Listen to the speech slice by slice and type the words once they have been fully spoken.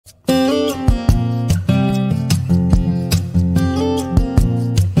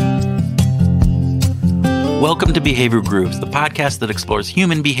Welcome to Behavior Grooves, the podcast that explores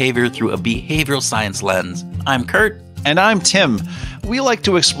human behavior through a behavioral science lens. I'm Kurt. And I'm Tim. We like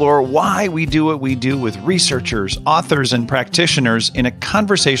to explore why we do what we do with researchers, authors, and practitioners in a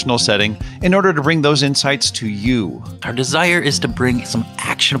conversational setting in order to bring those insights to you. Our desire is to bring some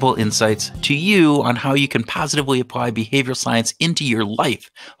actionable insights to you on how you can positively apply behavioral science into your life,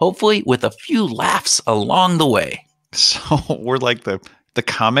 hopefully with a few laughs along the way. So we're like the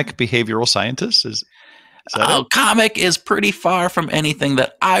comic behavioral scientists? Is that it? Comic is pretty far from anything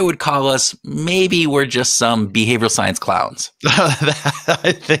that I would call us. Maybe we're just some behavioral science clowns.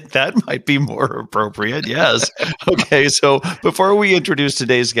 I think that might be more appropriate. Yes. Okay. So before we introduce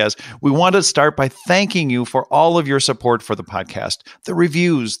today's guest, we want to start by thanking you for all of your support for the podcast. The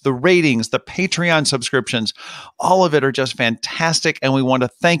reviews, the ratings, the Patreon subscriptions, all of it are just fantastic. And we want to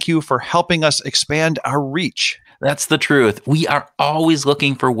thank you for helping us expand our reach. That's the truth. We are always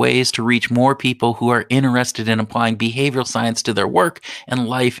looking for ways to reach more people who are interested in applying behavioral science to their work and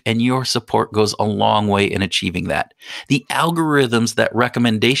life, and your support goes a long way in achieving that. The algorithms that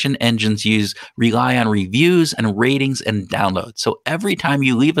recommendation engines use rely on reviews and ratings and downloads. So every time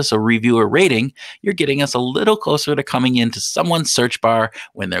you leave us a review or rating, you're getting us a little closer to coming into someone's search bar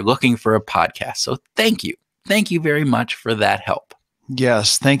when they're looking for a podcast. So thank you. Thank you very much for that help.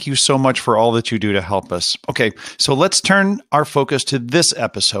 Yes, thank you so much for all that you do to help us. Okay, so let's turn our focus to this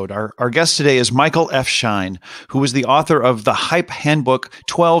episode. Our guest today is Michael F. Schein, who is the author of the Hype Handbook,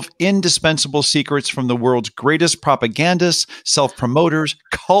 12 Indispensable Secrets from the World's Greatest Propagandists, Self-Promoters,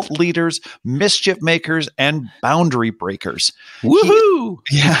 Cult Leaders, Mischief Makers, and Boundary Breakers. Woohoo!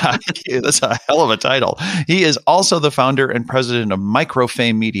 That's a hell of a title. He is also the founder and president of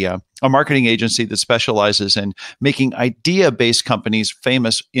MicroFame Media, a marketing agency that specializes in making idea-based companies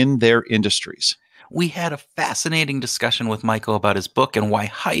famous in their industries. We had a fascinating discussion with Michael about his book and why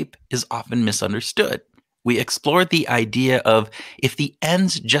hype is often misunderstood. We explored the idea of if the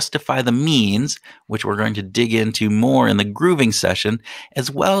ends justify the means, which we're going to dig into more in the grooving session, as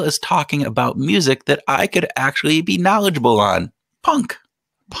well as talking about music that I could actually be knowledgeable on. Punk.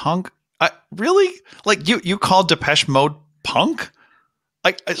 Punk? Really? Like you called Depeche Mode punk?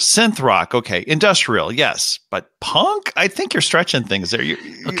 Like synth rock, okay. Industrial, yes. But punk? I think you're stretching things there.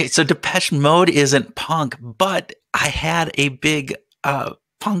 Okay, so Depeche Mode isn't punk, but I had a big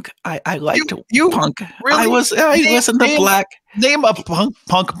punk. I liked punk. Really? I listened to Black. Name a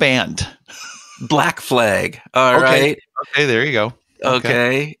punk band. Black Flag. All right. Okay, there you go.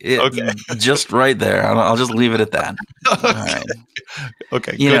 Okay. Just right there. I'll just leave it at that. Okay. All right.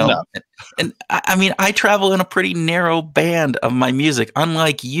 Okay. Good enough. And I mean, I travel in a pretty narrow band of my music,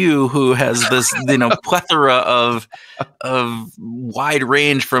 unlike you, who has this, plethora of wide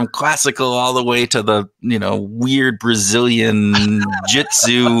range from classical all the way to the, weird Brazilian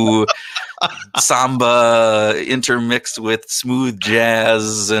jitsu, samba intermixed with smooth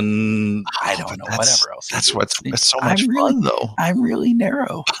jazz, and I don't know, whatever else. That's so much fun, though. I'm really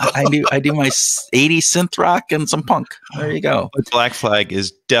narrow. I do my 80s synth rock and some punk. There you go. But Black Flag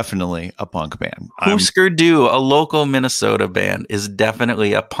is definitely a punk band. Husker Du, a local Minnesota band, is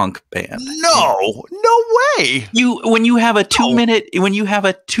definitely a punk band. No way. When you have a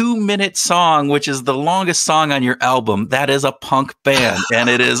 2-minute song, which is the longest song on your album, that is a punk band, and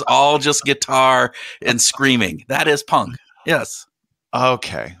it is all just guitar and screaming. That is punk. Yes.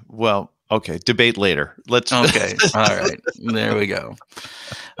 Okay. Well, okay. Debate later. Okay. All right. There we go.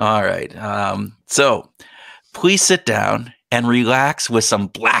 All right. So please sit down and relax with some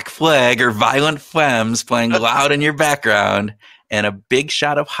Black Flag or Violent Femmes playing loud in your background and a big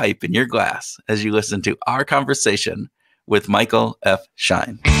shot of hype in your glass as you listen to our conversation with Michael F.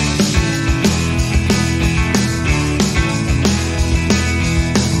 Schein.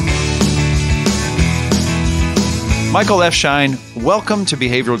 Michael F. Schein, welcome to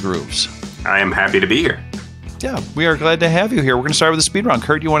Behavioral Grooves. I am happy to be here. Yeah, we are glad to have you here. We're going to start with the speed round.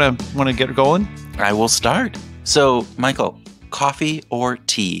 Kurt, you want to get it going? I will start. So, Michael, coffee or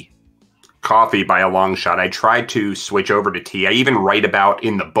tea? Coffee by a long shot. I tried to switch over to tea. I even write about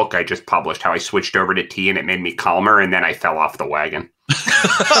in the book I just published how I switched over to tea and it made me calmer, and then I fell off the wagon.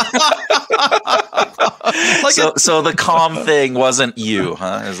 So the calm thing wasn't you,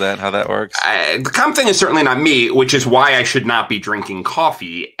 huh? Is that how that works? The calm thing is certainly not me, which is why I should not be drinking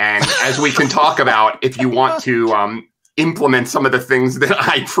coffee. And as we can talk about, if you want to implement some of the things that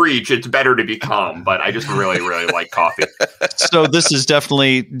I preach, it's better to be calm. But I just really, really like coffee. So this is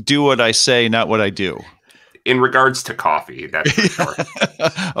definitely do what I say, not what I do. In regards to coffee, that's for sure.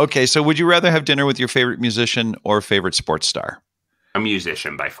 Okay, so would you rather have dinner with your favorite musician or favorite sports star? A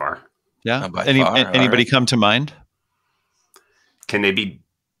musician by far. Yeah. Anybody come to mind? Can they be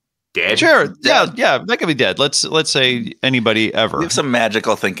Dead? Sure. Yeah, that could be dead. Let's say anybody ever. We have some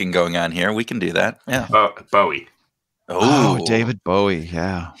magical thinking going on here. We can do that. Yeah. Bowie. Oh, David Bowie.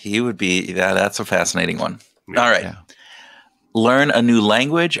 Yeah. He would be. Yeah, that's a fascinating one. Yeah. All right. Yeah. Learn a new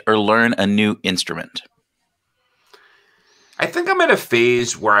language or learn a new instrument? I think I'm at a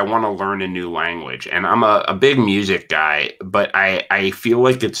phase where I want to learn a new language, and I'm a big music guy, but I feel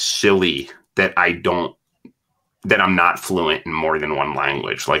like it's silly that I'm not fluent in more than one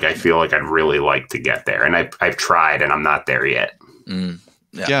language. Like, I feel like I'd really like to get there, and I've tried, and I'm not there yet.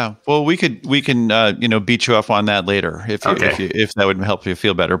 Yeah. Well, we can beat you up on that later if that would help you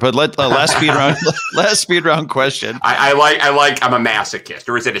feel better. But last speed round question. I like I'm a masochist,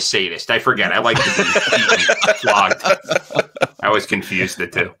 or is it a sadist? I forget. I like to be flogged. I was confused the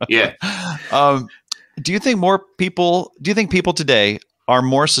two. Yeah. Do you think people today are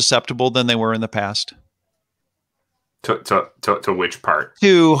more susceptible than they were in the past? To which part?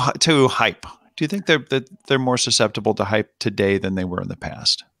 To hype. Do you think they're more susceptible to hype today than they were in the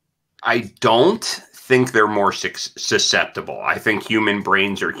past? I don't think they're more susceptible. I think human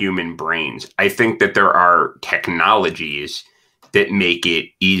brains are human brains. I think that there are technologies that make it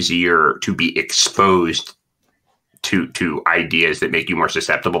easier to be exposed to ideas that make you more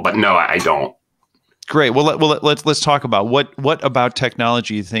susceptible. But no, I don't. Great. Well, let's talk about what about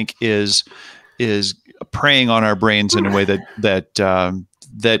technology you think is preying on our brains in a way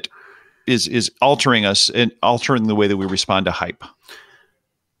that is altering us and altering the way that we respond to hype.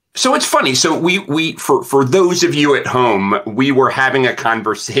 So it's funny. So we for those of you at home, we were having a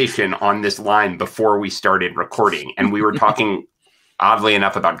conversation on this line before we started recording, and we were talking, oddly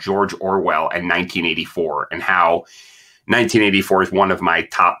enough, about George Orwell and 1984 and how 1984 is one of my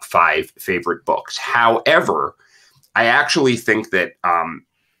top 5 favorite books. However, I actually think that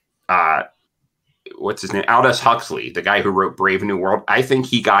what's his name? Aldous Huxley, the guy who wrote Brave New World, I think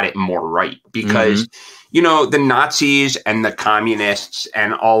he got it more right because, the Nazis and the communists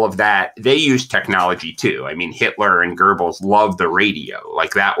and all of that, they used technology too. I mean, Hitler and Goebbels loved the radio.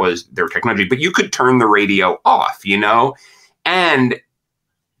 Like, that was their technology, but you could turn the radio off, and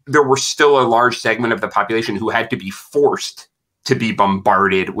there were still a large segment of the population who had to be forced to be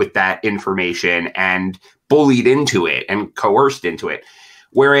bombarded with that information and bullied into it and coerced into it.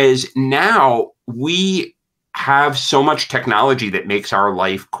 Whereas now we have so much technology that makes our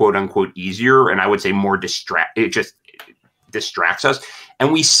life, quote unquote, easier. And I would say more it just distracts us.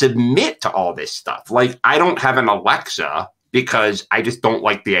 And we submit to all this stuff. Like, I don't have an Alexa because I just don't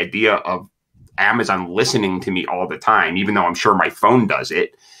like the idea of Amazon listening to me all the time, even though I'm sure my phone does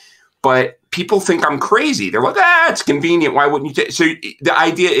it. But people think I'm crazy. They're like, it's convenient. Why wouldn't you? So the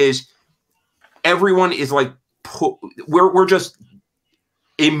idea is everyone is like, we're just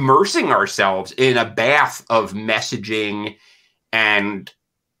immersing ourselves in a bath of messaging and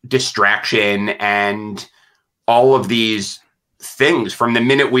distraction and all of these things from the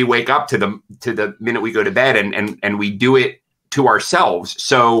minute we wake up to the minute we go to bed, and we do it to ourselves.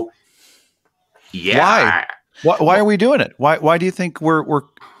 So yeah. Why are we doing it? Why do you think we're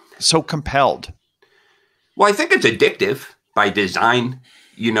so compelled? Well, I think it's addictive by design.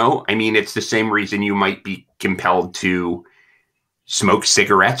 I mean, it's the same reason you might be compelled to smoke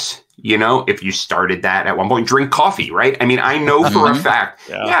cigarettes, if you started that at one point, drink coffee, right? I mean, I know for a fact.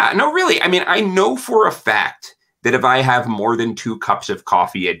 Really. I mean, I know for a fact that if I have more than 2 cups of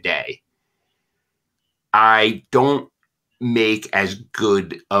coffee a day, I don't make as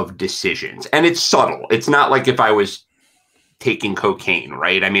good of decisions. And it's subtle. It's not like if I was taking cocaine,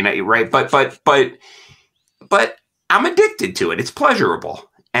 right? I mean, right. But I'm addicted to it. It's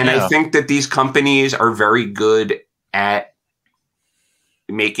pleasurable. And I think that these companies are very good at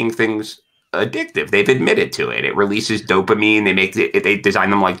making things addictive. They've admitted to it. It releases dopamine. They design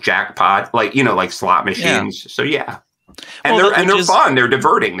them like jackpot, like slot machines. Yeah. So yeah. And they're fun. They're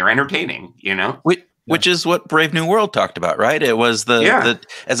diverting. They're entertaining, Which is what Brave New World talked about, right? It was the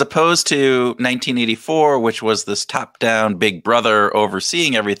as opposed to 1984, which was this top-down Big Brother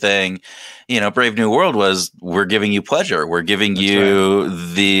overseeing everything. Brave New World was, we're giving you pleasure, we're giving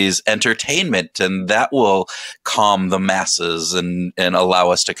these entertainment, and that will calm the masses and allow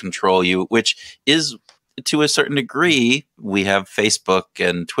us to control you. Which is, to a certain degree, we have Facebook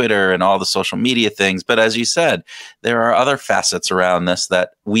and Twitter and all the social media things, but as you said, there are other facets around this that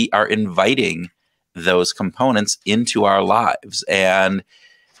we are inviting those components into our lives, and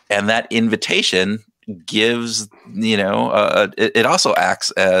that invitation gives, it also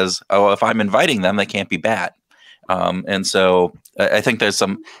acts as, if I'm inviting them, they can't be bad. And so I think there's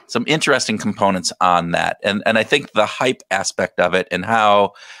some interesting components on that. And I think the hype aspect of it and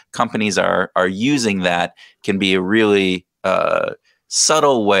how companies are using that can be a really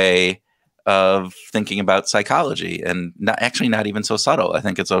subtle way of thinking about psychology, and not even so subtle. I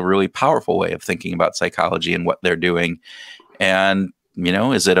think it's a really powerful way of thinking about psychology and what they're doing. And,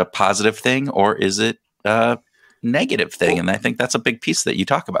 is it a positive thing or is it a negative thing? And I think that's a big piece that you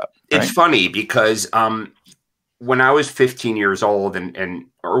talk about. Right? It's funny because when I was 15 years old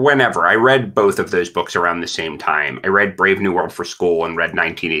or whenever, I read both of those books around the same time. I read Brave New World for school and read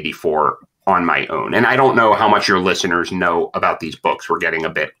 1984 on my own. And I don't know how much your listeners know about these books. We're getting a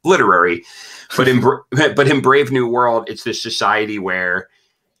bit literary, but in Brave New World, it's this society where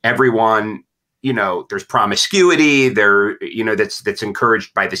everyone, there's promiscuity there, that's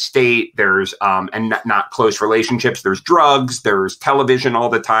encouraged by the state. There's, and not close relationships. There's drugs, there's television all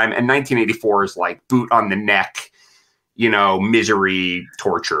the time. And 1984 is like boot on the neck, misery,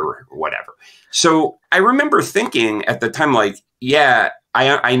 torture, whatever. So I remember thinking at the time, like, yeah,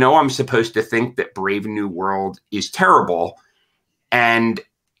 I know I'm supposed to think that Brave New World is terrible, and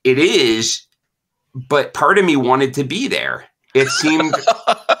it is, but part of me wanted to be there. It seemed,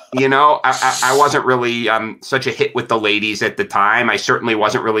 I wasn't really such a hit with the ladies at the time. I certainly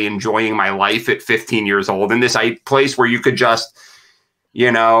wasn't really enjoying my life at 15 years old in this place where you could just,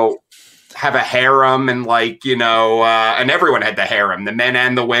 have a harem and and everyone had the harem, the men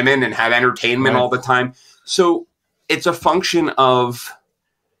and the women, and have entertainment all the time. So it's a function of,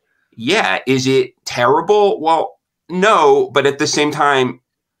 is it terrible? Well, no, but at the same time,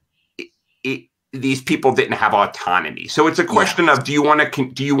 these people didn't have autonomy. So it's a question of, do you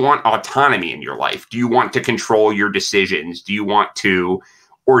want autonomy in your life? Do you want to control your decisions? Do you want to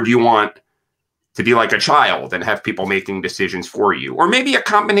be like a child and have people making decisions for you? Or maybe a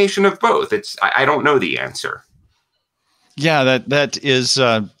combination of both. I don't know the answer. Yeah, that's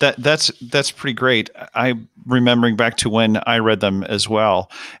pretty great. I'm remembering back to when I read them as well,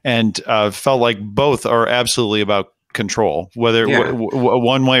 and felt like both are absolutely about control, whether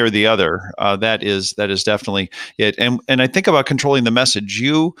one way or the other. That is definitely it. And I think about controlling the message.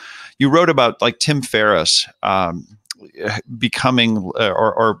 You wrote about like Tim Ferriss becoming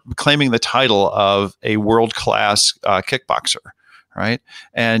or claiming the title of a world-class kickboxer. Right.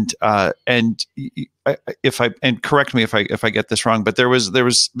 And correct me if I get this wrong, but there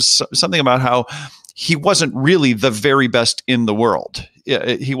was something about how he wasn't really the very best in the world.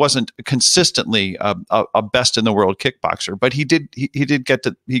 He wasn't consistently a best in the world kickboxer, but he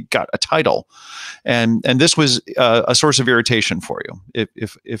got a title, and this was a source of irritation for you,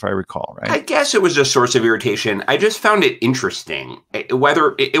 if I recall, right? I guess it was a source of irritation. I just found it interesting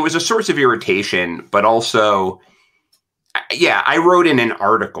whether it was a source of irritation, but also. Yeah, I wrote in an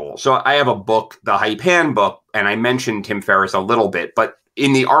article. So I have a book, the Hype Handbook, and I mentioned Tim Ferriss a little bit. But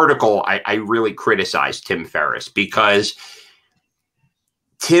in the article, I really criticized Tim Ferriss because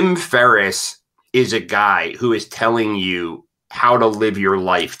Tim Ferriss is a guy who is telling you how to live your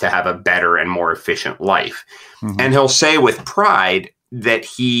life to have a better and more efficient life. Mm-hmm. And he'll say with pride that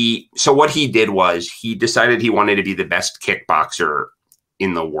so what he did was he decided he wanted to be the best kickboxer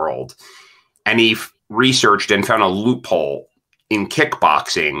in the world. And he researched and found a loophole in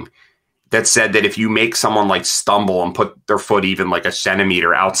kickboxing that said that if you make someone like stumble and put their foot even like a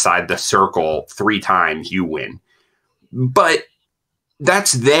centimeter outside the circle 3 times, you win. But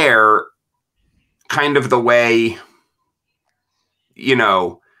that's there kind of the way,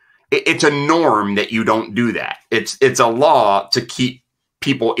 it's a norm that you don't do that. It's a law to keep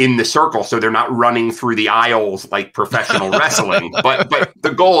people in the circle so they're not running through the aisles like professional wrestling. But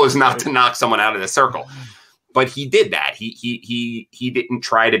the goal is not to knock someone out of the circle. But he did that. He didn't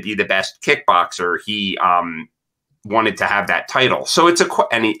try to be the best kickboxer. He wanted to have that title. So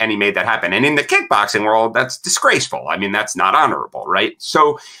and he made that happen. And in the kickboxing world, that's disgraceful. I mean, that's not honorable, right?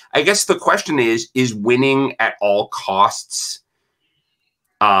 So I guess the question is winning at all costs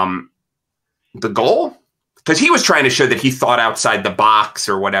the goal? Because he was trying to show that he thought outside the box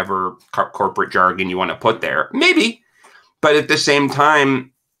or whatever corporate jargon you want to put there. Maybe. But at the same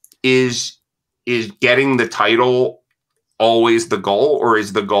time, is getting the title always the goal, or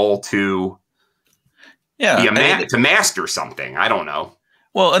is the goal to to master something? I don't know.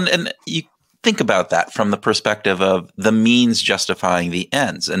 Well, and you think about that from the perspective of the means justifying the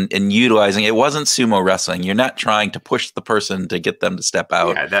ends and utilizing. It wasn't sumo wrestling. You're not trying to push the person to get them to step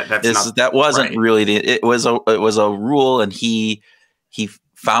out. Yeah, that wasn't really it was a rule, and he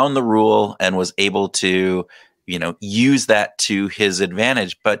found the rule and was able to use that to his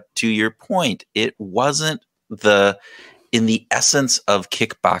advantage. But to your point, it wasn't in the essence of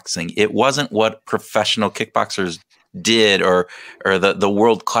kickboxing. It wasn't what professional kickboxers did, or the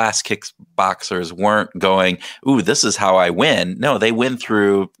world-class kickboxers weren't going, ooh, this is how I win. No, they win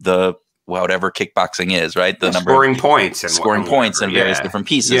through the whatever kickboxing is, right? The number scoring points and scoring points in various different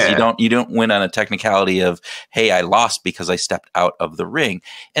pieces. You don't win on a technicality of, hey, I lost because I stepped out of the ring.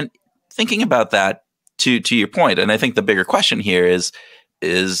 And thinking about that to your point, and I think the bigger question here is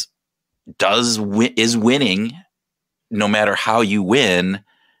winning, no matter how you win,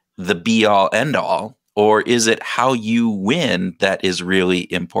 the be all end all, or is it how you win that is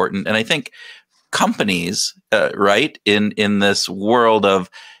really important? And I think companies, right, in this world of,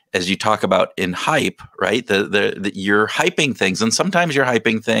 as you talk about in hype, right, you're hyping things, and sometimes you're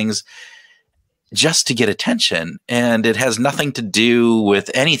hyping things just to get attention, and it has nothing to do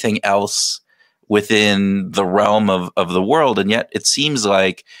with anything else within the realm of the world. And yet it seems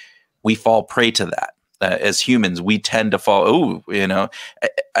like we fall prey to that. As humans, we tend to fall.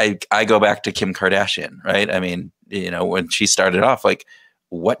 I go back to Kim Kardashian, right? I mean, when she started off, like,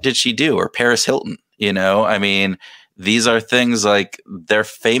 what did she do? Or Paris Hilton, I mean, these are things like they're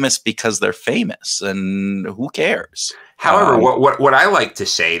famous because they're famous, and who cares? However, what I like to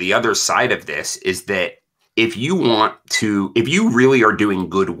say, the other side of this is that if you really are doing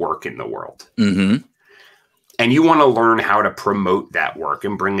good work in the world, mm-hmm. and you want to learn how to promote that work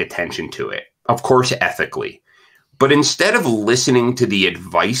and bring attention to it, of course, ethically. But instead of listening to the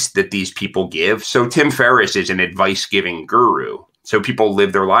advice that these people give, so Tim Ferriss is an advice-giving guru. So people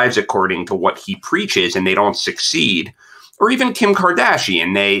live their lives according to what he preaches and they don't succeed. Or even Kim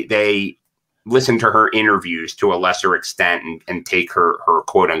Kardashian, they listen to her interviews to a lesser extent and take her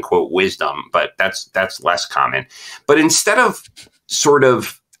quote-unquote wisdom, but that's less common. But instead of sort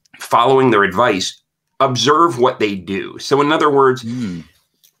of following their advice, observe what they do. So in other words,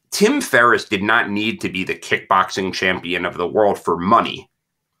 Tim Ferriss did not need to be the kickboxing champion of the world for money.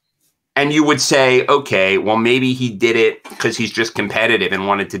 And you would say, okay, well, maybe he did it because he's just competitive and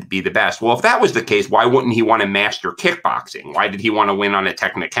wanted to be the best. Well, if that was the case, why wouldn't he want to master kickboxing? Why did he want to win on a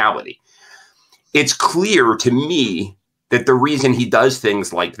technicality? It's clear to me that the reason he does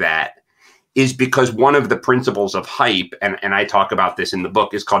things like that is because one of the principles of hype, and I talk about this in the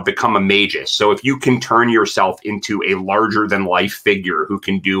book, is called become a magus. So if you can turn yourself into a larger than life figure who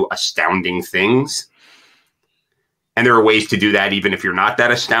can do astounding things, and there are ways to do that even if you're not that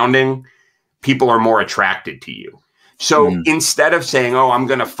astounding, people are more attracted to you. So instead of saying, oh, I'm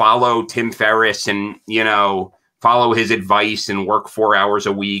going to follow Tim Ferriss and, follow his advice and work 4 hours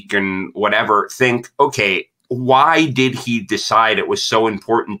a week and whatever, think, okay, why did he decide it was so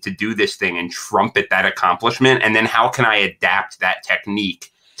important to do this thing and trumpet that accomplishment? And then how can I adapt that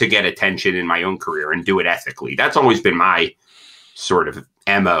technique to get attention in my own career and do it ethically? That's always been my sort of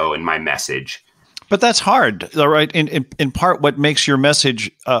MO and my message. But that's hard, all right? In part, what makes your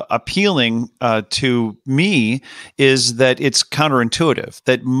message appealing to me is that it's counterintuitive,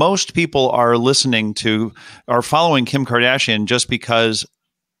 that most people are following Kim Kardashian just because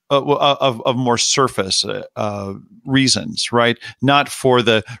of more surface reasons, right? Not for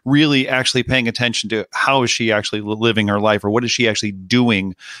the really actually paying attention to how is she actually living her life, or what is she actually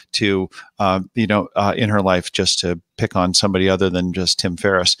doing to, in her life, just to pick on somebody other than just Tim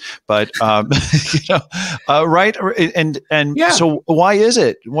Ferriss. But, right. And yeah. So why is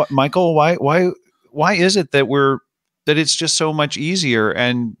it, Michael, why is it that it's just so much easier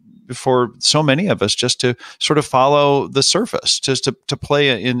and for so many of us just to sort of follow the surface, just to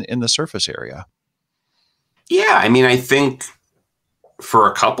play in the surface area? Yeah, I mean, I think for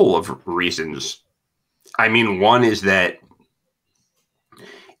a couple of reasons. I mean, one is that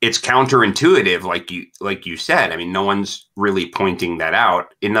it's counterintuitive, like you said. I mean, no one's really pointing that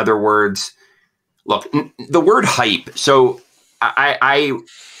out. In other words, look, the word hype. So I'm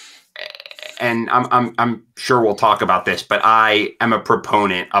sure we'll talk about this, but I am a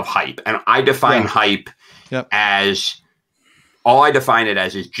proponent of hype, and I define hype as all I define it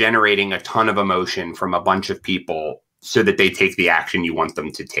as is generating a ton of emotion from a bunch of people so that they take the action you want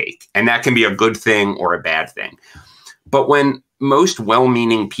them to take. And that can be a good thing or a bad thing. But when most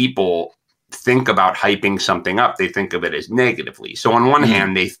well-meaning people think about hyping something up, they think of it as negatively. So on one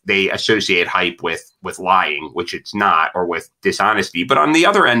hand, they associate hype with lying, which it's not, or with dishonesty. But on the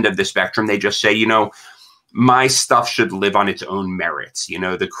other end of the spectrum, they just say, my stuff should live on its own merits.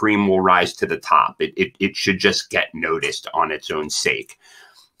 The cream will rise to the top. It should just get noticed on its own sake.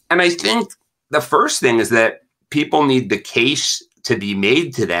 And I think the first thing is that people need the case to be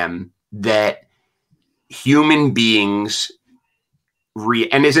made to them that human beings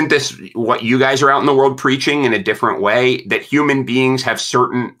and isn't this what you guys are out in the world preaching in a different way, that human beings have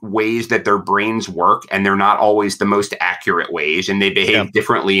certain ways that their brains work, and they're not always the most accurate ways, and they behave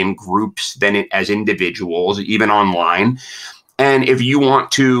differently in groups than as individuals, even online. And if you want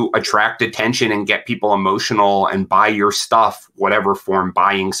to attract attention and get people emotional and buy your stuff, whatever form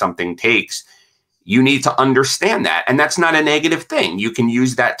buying something takes, you need to understand that. And that's not a negative thing. You can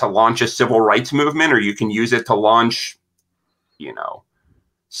use that to launch a civil rights movement, or you can use it to launch,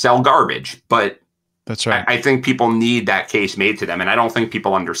 sell garbage. But that's right. I think people need that case made to them. And I don't think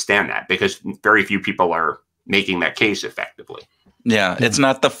people understand that, because very few people are making that case effectively. Yeah, it's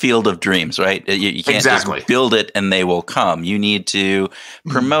not the field of dreams, right? You can't just build it and they will come. You need to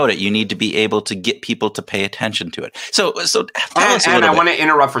promote it. You need to be able to get people to pay attention to it. So tell us a little bit. And I want to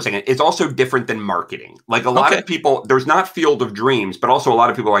interrupt for a second. It's also different than marketing. Like a lot of people, there's not field of dreams, but also a lot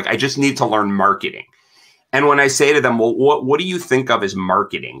of people are like, I just need to learn marketing. And when I say to them, well, what do you think of as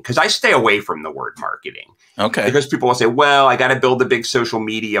marketing? Because I stay away from the word marketing. Okay. Because people will say, well, I got to build a big social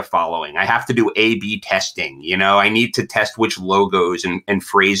media following. I have to do A/B testing. I need to test which logos and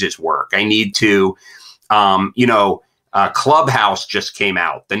phrases work. I need to, Clubhouse just came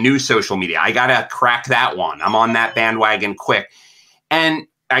out, the new social media. I got to crack that one. I'm on that bandwagon quick. And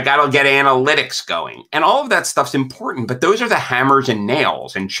I got to get analytics going. And all of that stuff's important, but those are the hammers and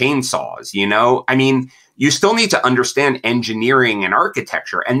nails and chainsaws, I mean, you still need to understand engineering and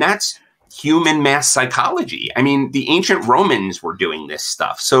architecture, and that's human mass psychology. I mean, the ancient Romans were doing this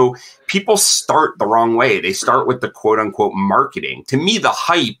stuff. So people start the wrong way. They start with the quote unquote marketing. To me, the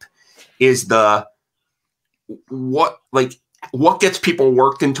hype is what gets people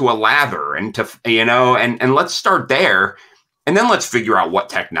worked into a lather, and and let's start there. And then let's figure out what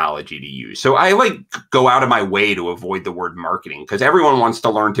technology to use. So I go out of my way to avoid the word marketing, because everyone wants to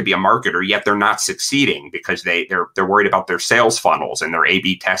learn to be a marketer, yet they're not succeeding because they're worried about their sales funnels and their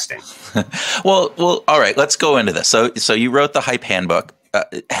A/B testing. Well, all right, let's go into this. So you wrote the Hype Handbook.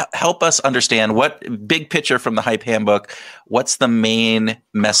 Help us understand what big picture from the Hype Handbook. What's the main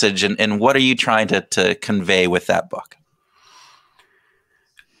message, and what are you trying to convey with that book?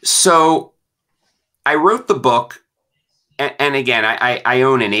 So I wrote the book. And again, I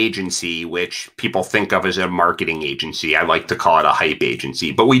own an agency, which people think of as a marketing agency. I like to call it a hype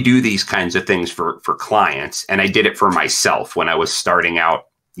agency, but we do these kinds of things for clients. And I did it for myself when I was starting out,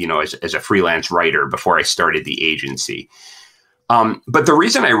 as a freelance writer before I started the agency. But the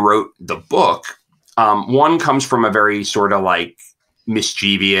reason I wrote the book, one comes from a very sort of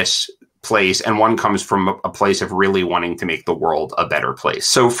mischievous place, and one comes from a place of really wanting to make the world a better place.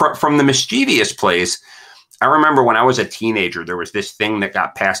 So from the mischievous place, I remember when I was a teenager, there was this thing that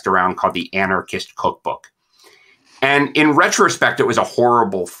got passed around called the Anarchist Cookbook. And in retrospect, it was a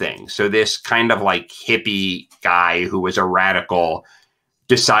horrible thing. So this kind of hippie guy who was a radical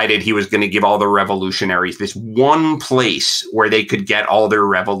decided he was going to give all the revolutionaries this one place where they could get all their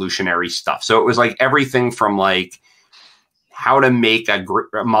revolutionary stuff. So it was everything from how to make a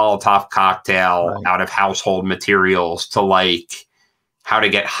Molotov cocktail out of household materials to how to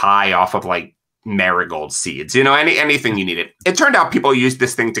get high off of marigold seeds, anything you needed. It turned out people used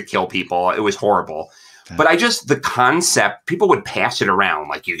this thing to kill people. It was horrible. But the concept, people would pass it around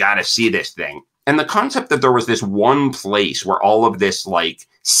you got to see this thing. And the concept that there was this one place where all of this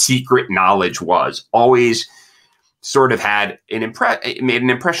secret knowledge was always sort of had it made an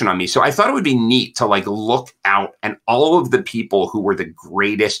impression on me. So I thought it would be neat to look out, and all of the people who were the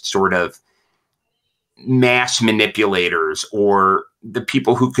greatest sort of mass manipulators, or the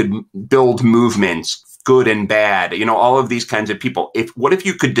people who could build movements, good and bad, all of these kinds of people. What if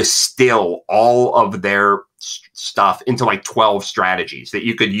you could distill all of their stuff into 12 strategies that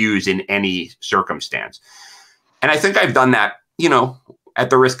you could use in any circumstance? And I think I've done that,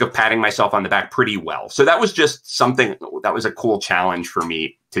 at the risk of patting myself on the back, pretty well. So that was just something that was a cool challenge for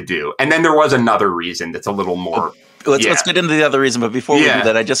me to do. And then there was another reason that's a little more. Let's get into the other reason. But before we do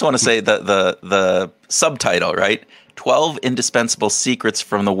that, I just want to say the subtitle, right? 12 indispensable secrets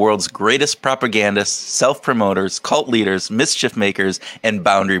from the world's greatest propagandists, self-promoters, cult leaders, mischief makers, and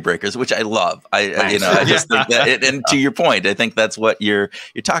boundary breakers, which I love. I just think that, and to your point, I think that's what you're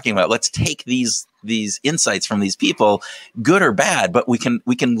talking about. Let's take these insights from these people, good or bad, but we can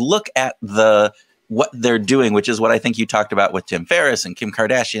look at what they're doing, which is what I think you talked about with Tim Ferriss and Kim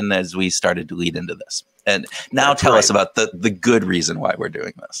Kardashian as we started to lead into this. And now tell us about the good reason why we're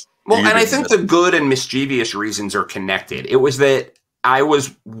doing this. Well, and I think the good and mischievous reasons are connected. It was that I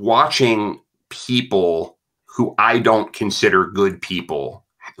was watching people who I don't consider good people,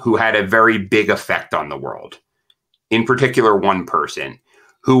 who had a very big effect on the world. In particular, one person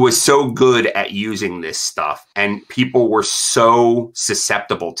who was so good at using this stuff, and people were so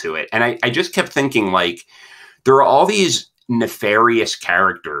susceptible to it. And I just kept thinking, there are all these nefarious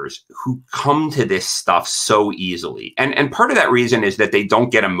characters who come to this stuff so easily. And part of that reason is that they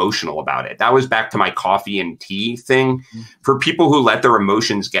don't get emotional about it. That was back to my coffee and tea thing. Mm-hmm. For people who let their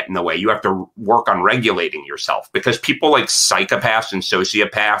emotions get in the way, you have to work on regulating yourself, because people like psychopaths and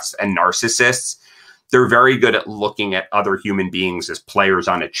sociopaths and narcissists, they're very good at looking at other human beings as players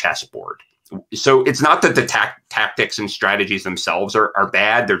on a chessboard. So it's not that the tactics and strategies themselves are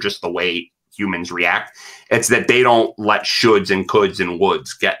bad. They're just the way humans react. It's that they don't let shoulds and coulds and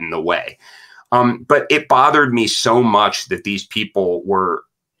woulds get in the way. But it bothered me so much that these people were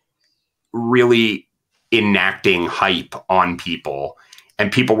really enacting hype on people,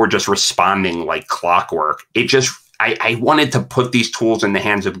 and people were just responding like clockwork. I wanted to put these tools in the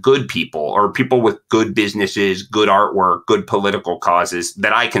hands of good people, or people with good businesses, good artwork, good political causes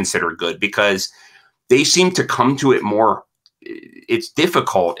that I consider good, because they seem to come to it more. It's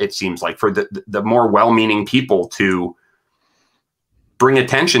difficult, it seems like, for the more well-meaning people to bring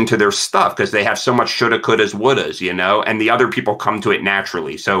attention to their stuff, because they have so much shoulda, couldas, wouldas, and the other people come to it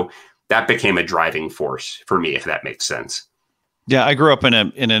naturally. So that became a driving force for me, if that makes sense. Yeah, I grew up in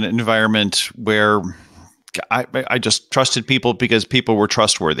an environment where I just trusted people because people were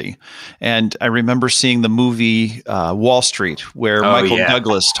trustworthy. And I remember seeing the movie Wall Street, where Michael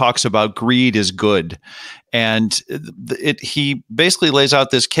Douglas talks about greed is good. And he basically lays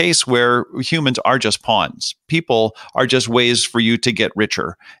out this case where humans are just pawns. People are just ways for you to get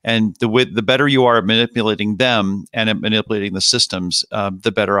richer. And the better you are at manipulating them and at manipulating the systems,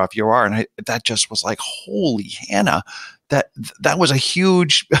 the better off you are. And that just was like, holy Hannah. That was a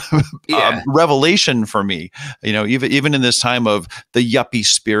huge revelation for me. Even in this time of the yuppie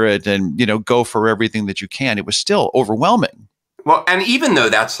spirit and, go for everything that you can, it was still overwhelming. Well, and even though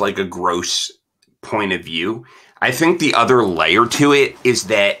that's like a gross point of view, I think the other layer to it is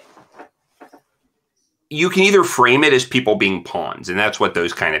that you can either frame it as people being pawns, and that's what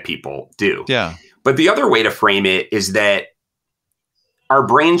those kind of people do. Yeah. But the other way to frame it is that our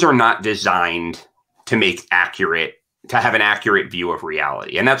brains are not designed to have an accurate view of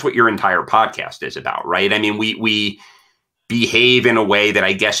reality. And that's what your entire podcast is about, right? I mean, we behave in a way that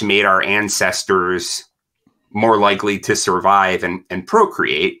I guess made our ancestors more likely to survive and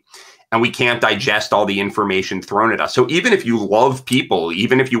procreate. And we can't digest all the information thrown at us. So even if you love people,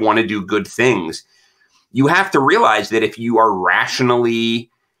 even if you want to do good things, you have to realize that if you are rationally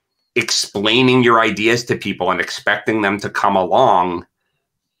explaining your ideas to people and expecting them to come along,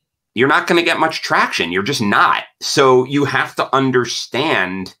 you're not going to get much traction. You're just not. So you have to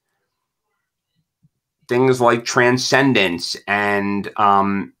understand things like transcendence and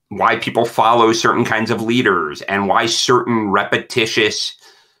why people follow certain kinds of leaders, and why certain repetitious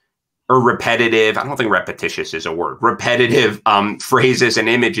or repetitive, I don't think repetitious is a word, repetitive phrases and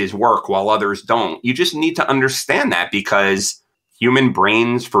images work while others don't. You just need to understand that, because human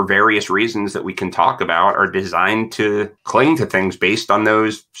brains, for various reasons that we can talk about, are designed to cling to things based on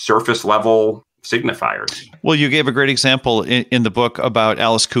those surface level signifiers. Well, you gave a great example in the book about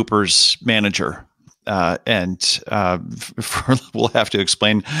Alice Cooper's manager. We'll have to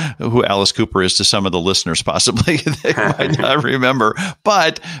explain who Alice Cooper is to some of the listeners, possibly. They might not remember.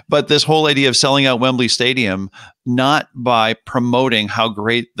 But this whole idea of selling out Wembley Stadium, not by promoting how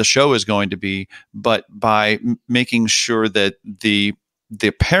great the show is going to be, but by making sure that the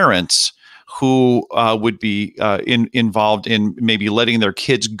parents who would be involved in maybe letting their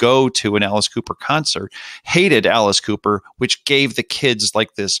kids go to an Alice Cooper concert hated Alice Cooper, which gave the kids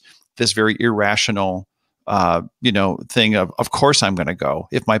like this very irrational, thing of course I'm going to go.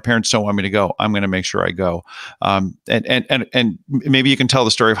 If my parents don't want me to go, I'm going to make sure I go. And maybe you can tell the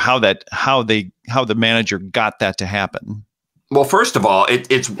story of how the manager got that to happen. Well, first of all,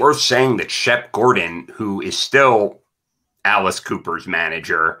 it's worth saying that Shep Gordon, who is still Alice Cooper's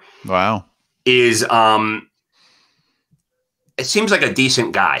manager, wow, is it seems like a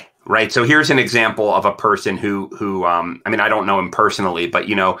decent guy. Right. So here's an example of a person who I mean, I don't know him personally, but,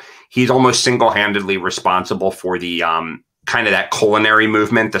 he's almost single-handedly responsible for the kind of that culinary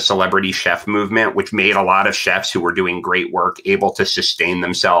movement, the celebrity chef movement, which made a lot of chefs who were doing great work able to sustain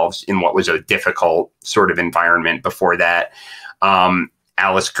themselves in what was a difficult sort of environment before that.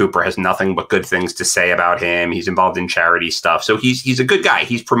 Alice Cooper has nothing but good things to say about him. He's involved in charity stuff. So he's a good guy.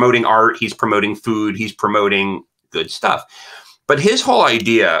 He's promoting art. He's promoting food. He's promoting good stuff. But his whole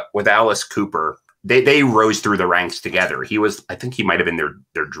idea with Alice Cooper, they rose through the ranks together. I think he might have been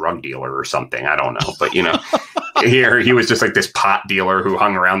their drug dealer or something. I don't know. But, here he was just like this pot dealer who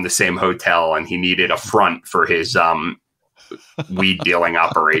hung around the same hotel, and he needed a front for his weed dealing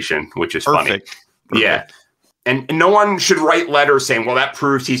operation, which is Perfect. funny. Yeah. And no one should write letters saying, well, that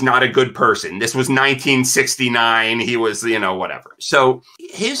proves he's not a good person. This was 1969. He was, whatever. So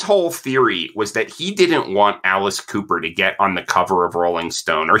his whole theory was that he didn't want Alice Cooper to get on the cover of Rolling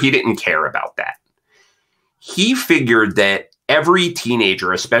Stone, or he didn't care about that. He figured that every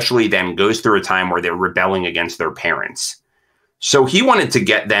teenager, especially then, goes through a time where they're rebelling against their parents. So he wanted to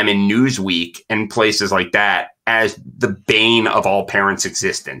get them in Newsweek and places like that as the bane of all parents'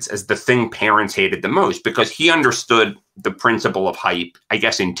 existence, as the thing parents hated the most, because he understood the principle of hype, I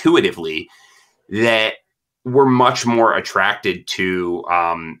guess intuitively, that we're much more attracted to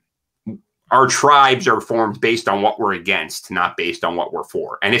our tribes are formed based on what we're against, not based on what we're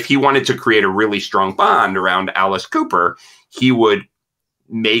for. And if he wanted to create a really strong bond around Alice Cooper, he would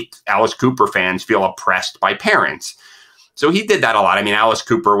make Alice Cooper fans feel oppressed by parents. So he did that a lot. I mean, Alice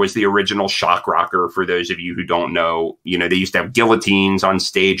Cooper was the original shock rocker. For those of you who don't know, they used to have guillotines on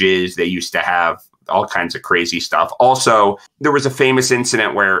stages. They used to have all kinds of crazy stuff. Also, there was a famous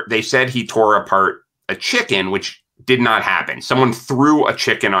incident where they said he tore apart a chicken, which did not happen. Someone threw a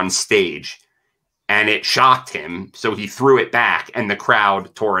chicken on stage and it shocked him. So he threw it back and the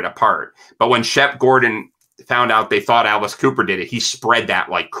crowd tore it apart. But when Shep Gordon found out they thought Alice Cooper did it, he spread that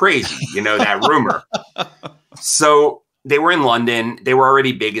like crazy, that rumor. So they were in London. They were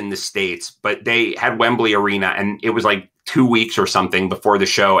already big in the States, but they had Wembley Arena, and it was like 2 weeks or something before the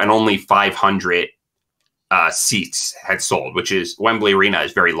show, and only 500 seats had sold, which is, Wembley Arena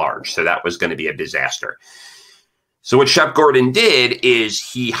is very large, so that was going to be a disaster. So what Shep Gordon did is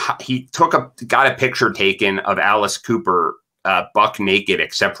he got a picture taken of Alice Cooper buck naked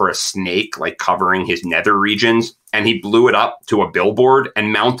except for a snake like covering his nether regions, and he blew it up to a billboard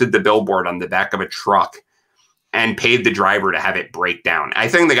and mounted the billboard on the back of a truck and paid the driver to have it break down. I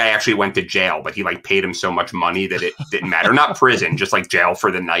think the guy actually went to jail, but he paid him so much money that it didn't matter. Not prison, just jail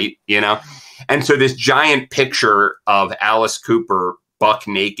for the night, And so this giant picture of Alice Cooper buck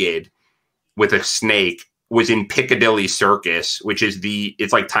naked with a snake was in Piccadilly Circus, which is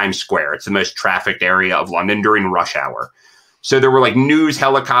it's like Times Square. It's the most trafficked area of London during rush hour. So there were news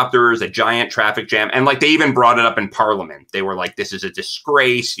helicopters, a giant traffic jam. And they even brought it up in Parliament. They were like, this is a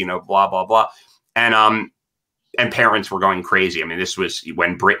disgrace, blah, blah, blah. And parents were going crazy. I mean, this was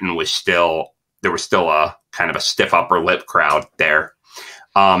when Britain was there was still a kind of a stiff upper lip crowd there.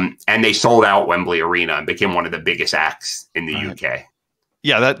 And they sold out Wembley Arena and became one of the biggest acts in the UK.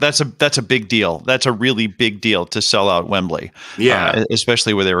 Yeah, that's a big deal. That's a really big deal to sell out Wembley. Yeah,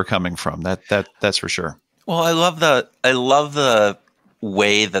 especially where they were coming from. That's for sure. Well, I love the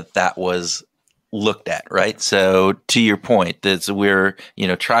way that was looked at, right? So to your point, that we're,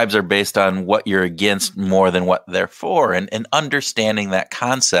 tribes are based on what you're against more than what they're for, and understanding that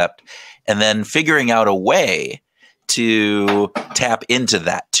concept and then figuring out a way to tap into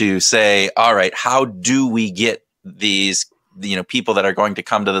that, to say, all right, how do we get these, people that are going to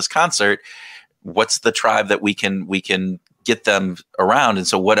come to this concert? What's the tribe that we can get them around? And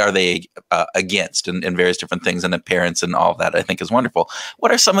so what are they against, and various different things, and appearance and all of that, I think, is wonderful.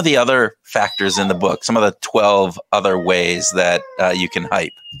 What are some of the other factors in the book, some of the 12 other ways that you can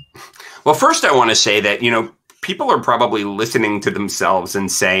hype? Well, first I want to say that, people are probably listening to themselves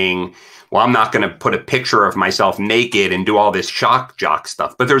and saying, well, I'm not going to put a picture of myself naked and do all this shock jock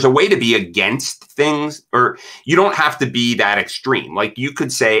stuff. But there's a way to be against things, or you don't have to be that extreme. You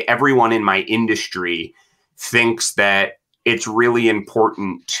could say everyone in my industry thinks that it's really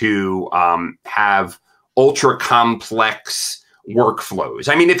important to have ultra complex workflows.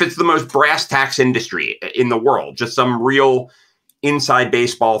 I mean, if it's the most brass tacks industry in the world, just some real inside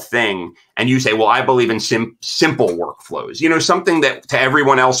baseball thing, and you say, well, I believe in simple workflows, something that to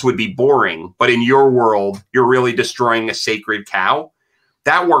everyone else would be boring, but in your world, you're really destroying a sacred cow.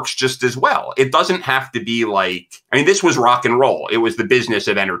 That works just as well. It doesn't have to be this was rock and roll. It was the business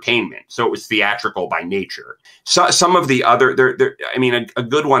of entertainment. So it was theatrical by nature. So some of the other, a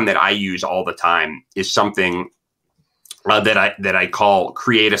good one that I use all the time is something that I call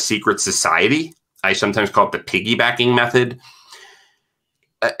create a secret society. I sometimes call it the piggybacking method.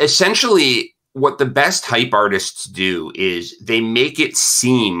 Essentially, what the best hype artists do is they make it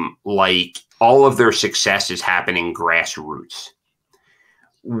seem like all of their success is happening grassroots.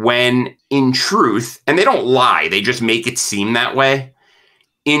 When in truth, and they don't lie, they just make it seem that way.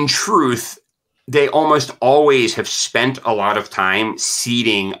 In truth, they almost always have spent a lot of time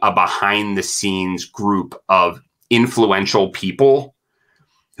seeding a behind the scenes group of influential people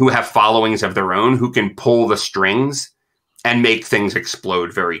who have followings of their own, who can pull the strings and make things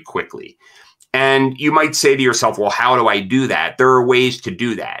explode very quickly. And you might say to yourself, well, how do I do that? There are ways to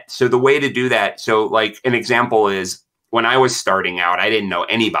do that. So the way to do that, an example is when I was starting out, I didn't know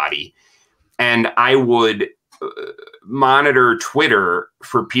anybody. And I would monitor Twitter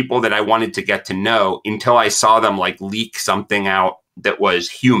for people that I wanted to get to know until I saw them like leak something out that was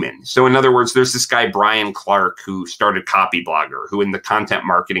human. So in other words, there's this guy, Brian Clark, who started Copy Blogger, who in the content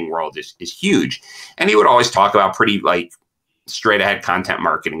marketing world is huge. And he would always talk about pretty like straight ahead content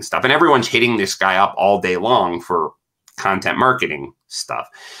marketing stuff. And everyone's hitting this guy up all day long for content marketing stuff.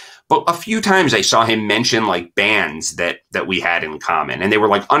 But a few times I saw him mention like bands that we had in common, and they were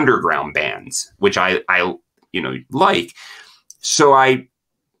like underground bands, which I like. So I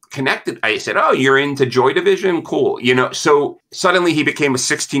connected. I said, "Oh, you're into Joy Division? Cool." So suddenly he became a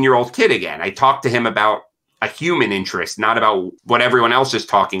 16-year-old kid again. I talked to him about a human interest, not about what everyone else is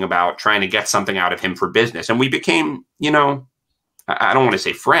talking about, trying to get something out of him for business. And we became, I don't want to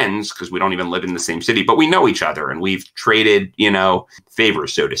say friends because we don't even live in the same city, but we know each other and we've traded,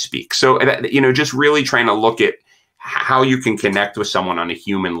 favors, so to speak. So, just really trying to look at how you can connect with someone on a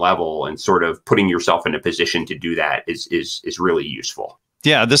human level and sort of putting yourself in a position to do that is really useful.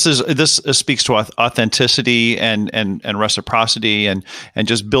 Yeah, this speaks to authenticity and reciprocity and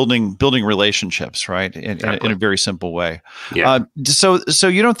just building relationships, right? In a very simple way. Yeah. So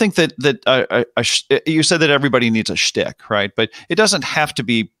you don't think that you said that everybody needs a shtick, right? But it doesn't have to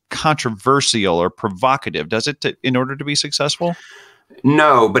be controversial or provocative, does it? In order to be successful?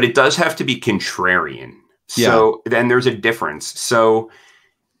 No, but it does have to be contrarian. So then there's a difference. So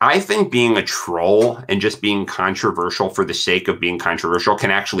I think being a troll and just being controversial for the sake of being controversial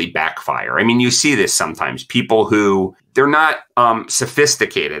can actually backfire. I mean, you see this sometimes. People who, they're not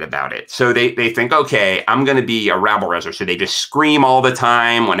sophisticated about it. So they think, okay, I'm going to be a rabble-rouser. So they just scream all the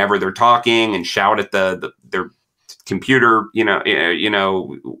time whenever they're talking and shout at their computer,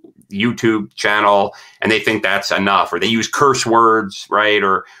 YouTube channel, and they think that's enough. Or they use curse words, right?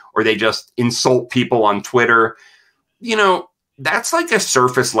 Or they just insult people on Twitter. That's like a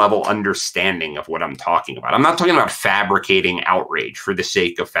surface level understanding of what I'm talking about. I'm not talking about fabricating outrage for the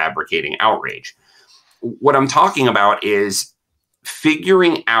sake of fabricating outrage. What I'm talking about is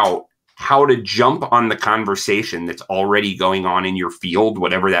figuring out how to jump on the conversation that's already going on in your field,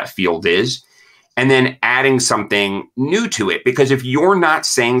 whatever that field is, and then adding something new to it. Because if you're not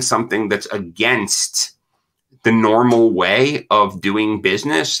saying something that's against the normal way of doing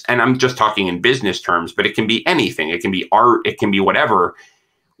business, and I'm just talking in business terms, but it can be anything. It can be art. It can be whatever.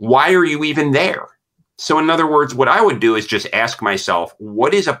 Why are you even there? So in other words, what I would do is just ask myself,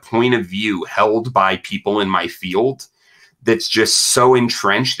 what is a point of view held by people in my field that's just so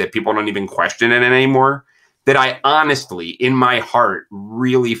entrenched that people don't even question it anymore, that I honestly, in my heart,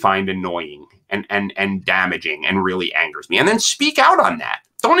 really find annoying and damaging and really angers me? And then speak out on that.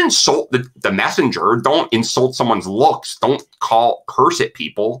 Don't insult the messenger. Don't insult someone's looks. Don't curse at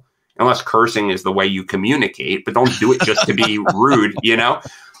people unless cursing is the way you communicate, but don't do it just to be rude,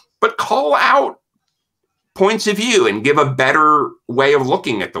 but call out points of view and give a better way of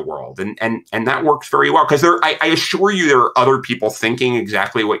looking at the world. And that works very well because I assure you there are other people thinking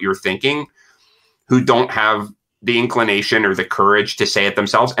exactly what you're thinking who don't have the inclination or the courage to say it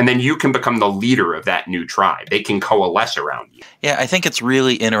themselves. And then you can become the leader of that new tribe. They can coalesce around you. Yeah, I think it's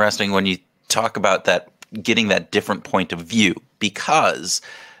really interesting when you talk about that, getting that different point of view, because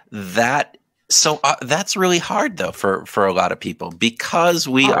that's really hard though for a lot of people, because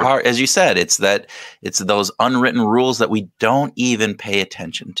we are, as you said, it's those unwritten rules that we don't even pay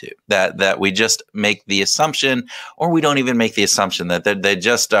attention to, that we just make the assumption, or we don't even make the assumption that they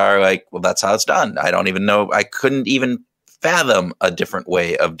just are like, well, that's how it's done. I don't even know. I couldn't even fathom a different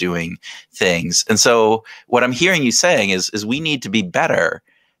way of doing things. And so what I'm hearing you saying is we need to be better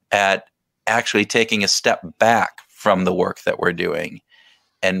at actually taking a step back from the work that we're doing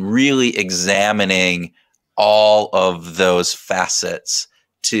and really examining all of those facets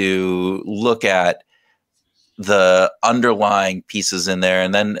to look at the underlying pieces in there,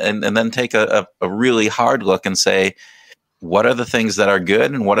 and then take a really hard look and say, what are the things that are good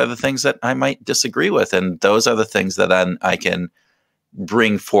and what are the things that I might disagree with? And those are the things that then I can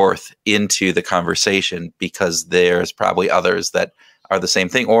bring forth into the conversation, because there's probably others that are the same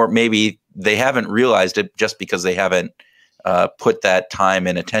thing, or maybe they haven't realized it just because they haven't put that time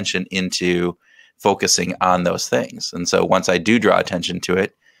and attention into focusing on those things. And so once I do draw attention to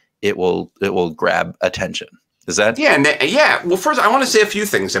it, it will grab attention. Is that? Yeah. Well, first I want to say a few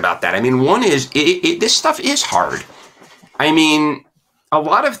things about that. I mean, one is this stuff is hard. I mean, a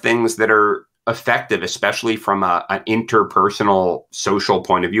lot of things that are effective, especially from an interpersonal social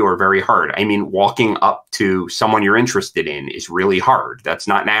point of view, are very hard. I mean, walking up to someone you're interested in is really hard. That's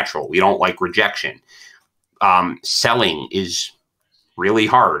not natural. We don't like rejection. Selling is really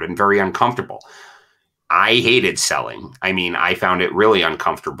hard and very uncomfortable. I hated selling. I mean, I found it really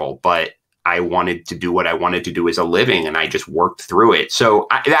uncomfortable, but I wanted to do what I wanted to do as a living, and I just worked through it. So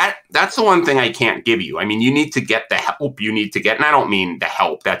that's the one thing I can't give you. I mean, you need to get the help you need to get. And I don't mean the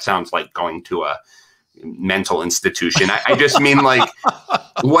help. That sounds like going to a mental institution. I just mean like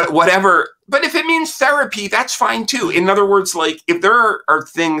whatever. But if it means therapy, that's fine too. In other words, like if there are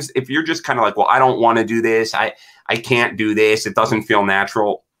things, if you're just kind of like, well, I don't want to do this. I can't do this. It doesn't feel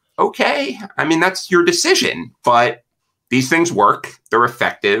natural. Okay. I mean, that's your decision, but these things work. They're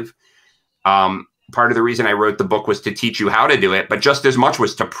effective. Part of the reason I wrote the book was to teach you how to do it, but just as much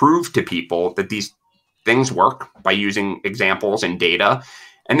was to prove to people that these things work by using examples and data.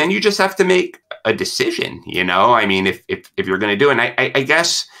 And then you just have to make a decision, you know? I mean, if you're going to do it, and I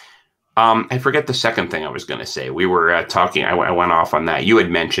guess, I forget the second thing I was going to say. We were talking, I went off on that. You had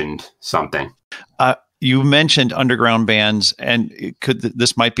mentioned something. You mentioned underground bands, and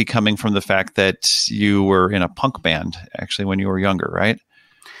this might be coming from the fact that you were in a punk band actually when you were younger, right?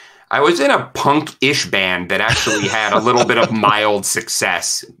 I was in a punk-ish band that actually had a little bit of mild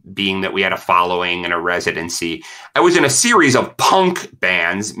success, being that we had a following and a residency. I was in a series of punk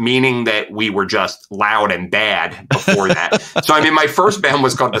bands, meaning that we were just loud and bad before that. So, I mean, my first band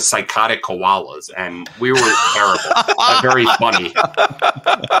was called the Psychotic Koalas, and we were terrible, but very funny.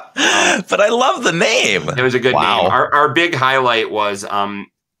 But I love the name. It was a good name. Our big highlight was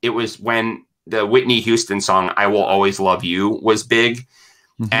it was when the Whitney Houston song, I Will Always Love You, was big.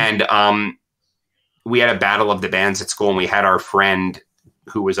 Mm-hmm. And we had a battle of the bands at school, and we had our friend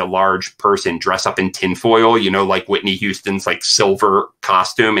who was a large person dress up in tinfoil, you know, like Whitney Houston's like silver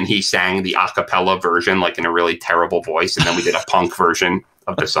costume. And he sang the a cappella version, like in a really terrible voice. And then we did a punk version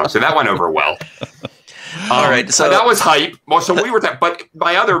of the song. So that went over well. All right. So that was Hype. Well, so we were that, but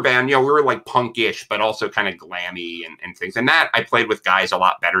my other band, you know, we were like punkish, but also kind of glammy and things. And that I played with guys a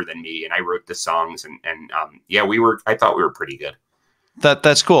lot better than me. And I wrote the songs and yeah, I thought we were pretty good.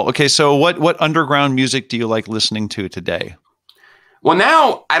 That's cool. Okay, so what underground music do you like listening to today? Well,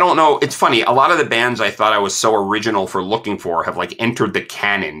 now I don't know. It's funny. A lot of the bands I thought I was so original for looking for have like entered the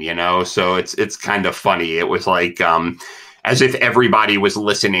canon, you know. So it's kind of funny. It was like as if everybody was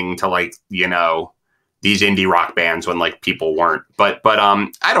listening to like, you know, these indie rock bands when like people weren't. But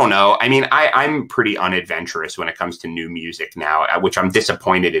I don't know. I mean, I'm pretty unadventurous when it comes to new music now, which I'm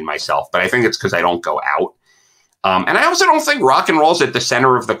disappointed in myself. But I think it's because I don't go out. And I also don't think rock and roll is at the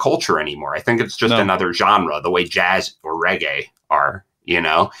center of the culture anymore. I think it's just another genre, the way jazz or reggae are, you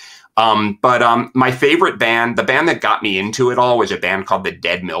know. But my favorite band, the band that got me into it all, was a band called the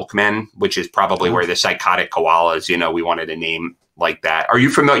Dead Milkmen, which is probably where the Psychotic Koalas, you know, we wanted a name like that. Are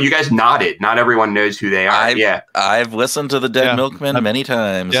you familiar? You guys nodded. Not everyone knows who they are. I've listened to the Dead Milkmen many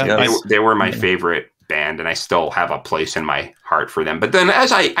times. Yeah, yes. They were my favorite band, and I still have a place in my heart for them. But then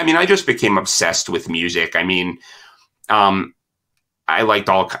I just became obsessed with music. I mean, I liked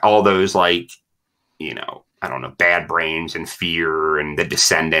all those, like, you know, I don't know, Bad Brains and Fear and the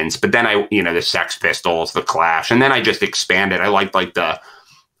Descendants. But then the Sex Pistols, the Clash, and then I just expanded. I liked like a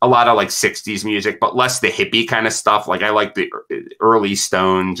lot of like 60s music, but less the hippie kind of stuff. Like I like the early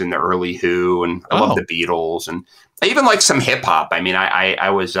Stones and the early Who, and I love the Beatles, and I even like some hip hop. I mean, I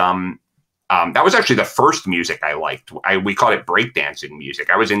was that was actually the first music I liked. We called it breakdancing music.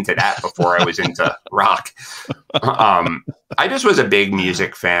 I was into that before I was into rock. I just was a big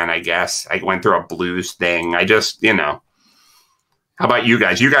music fan, I guess. I went through a blues thing. I just, you know. How about you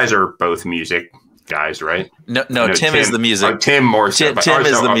guys? You guys are both music guys, right? No, Tim is the music. Tim more so. Tim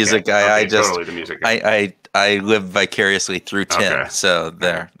is the music guy. I just totally the music guy. I live vicariously through Tim. Okay. So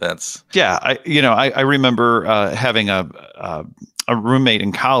there, that's I remember having a roommate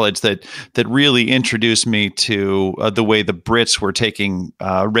in college that really introduced me to the way the Brits were taking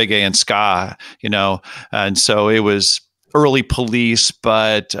reggae and ska, you know, and so it was early Police,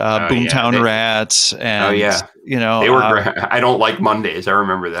 but Boomtown Rats, and you know, they were. I Don't Like Mondays. I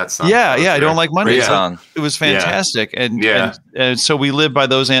remember that song. I Don't Like Mondays. Song. It was fantastic, and so we lived by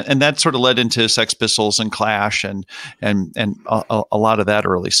those, and that sort of led into Sex Pistols and Clash, and a lot of that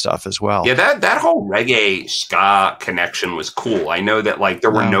early stuff as well. Yeah, that whole reggae ska connection was cool. I know that like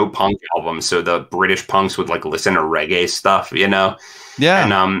there were no punk albums, so the British punks would like listen to reggae stuff, you know. Yeah,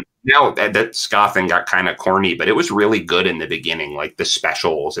 and now that ska thing got kind of corny, but it was really good in the beginning, like the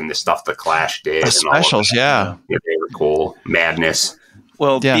Specials and the stuff the Clash did. The Specials, yeah, they were cool. Madness.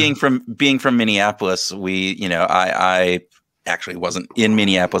 Well, being from Minneapolis, we, you know, I actually wasn't in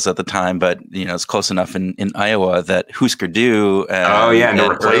Minneapolis at the time, but it's close enough in Iowa that Husker Du and the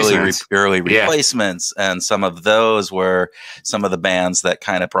replacements. early replacements, and some of those were some of the bands that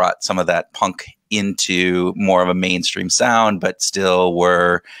kind of brought some of that punk into more of a mainstream sound, but still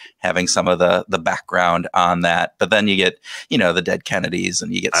were having some of the background on that. But then you get the Dead Kennedys,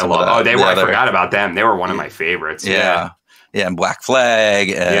 and you get some I forgot about them. They were one of my favorites. Yeah, and Black Flag,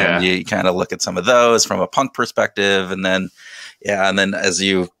 and you kind of look at some of those from a punk perspective, and then as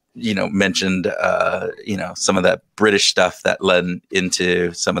you mentioned, some of that British stuff that led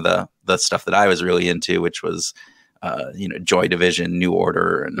into some of the stuff that I was really into, which was Joy Division, New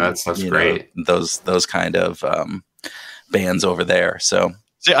Order, and that's great. Those kind of bands over there. So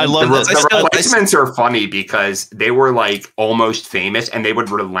see, I love the replacements are funny because they were like almost famous, and they would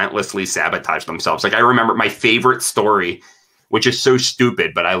relentlessly sabotage themselves. Like I remember my favorite story, which is so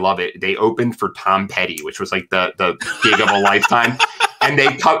stupid, but I love it. They opened for Tom Petty, which was like the gig of a lifetime. And they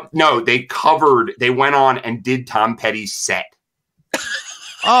went on and did Tom Petty's set.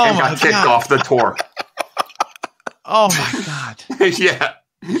 And got kicked off the tour. Oh my God. Yeah.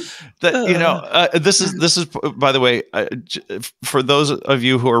 This is by the way, for those of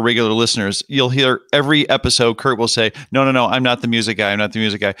you who are regular listeners, you'll hear every episode Kurt will say, no, I'm not the music guy. I'm not the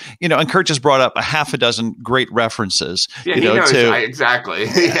music guy. And Kurt just brought up a half a dozen great references. Yeah, he knows exactly.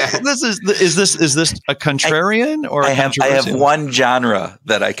 Yeah. Is this a contrarian or I have one genre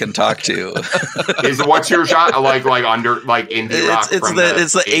that I can talk to. What's your genre? Like indie rock?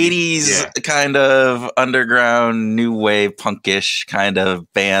 It's the 80s kind of underground new wave punkish kind of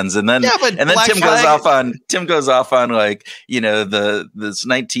bands, and then Tim goes off on like this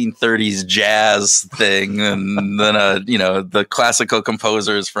 1930s jazz thing, and then the classical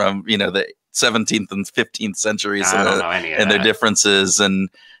composers from the 17th and 15th centuries and their differences, and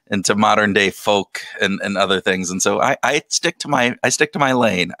to modern day folk and other things. And so I stick to my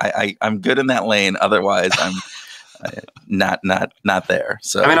lane. I'm good in that lane. Otherwise, I'm not there.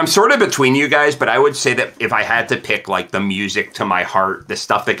 So I'm sort of between you guys, but I would say that if I had to pick like the music to my heart, the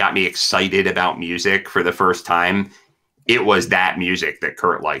stuff that got me excited about music for the first time, it was that music that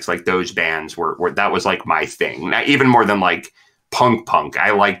Kurt likes. Like those bands were that was like my thing. Now, even more than like punk. I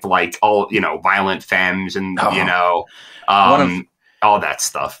liked like all Violent Femmes and all that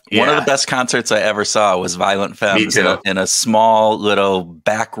stuff. Yeah. One of the best concerts I ever saw was Violent Femmes in a small little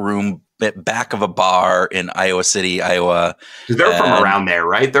back of a bar in Iowa City, Iowa. They're from around there,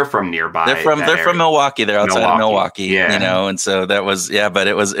 right? They're from nearby. They're from Milwaukee. They're outside of Milwaukee, and so that was, but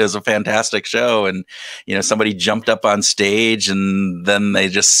it was a fantastic show. And, somebody jumped up on stage and then they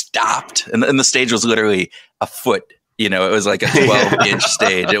just stopped. And the stage was literally a foot. It was like a 12-inch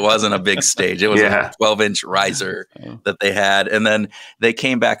stage. It wasn't a big stage. It was a 12-inch riser that they had. And then they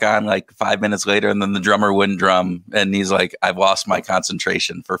came back on like 5 minutes later, and then the drummer wouldn't drum. And he's like, I've lost my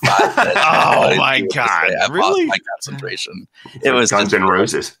concentration for 5 minutes. Oh, my God. I've lost my concentration. It was Guns N'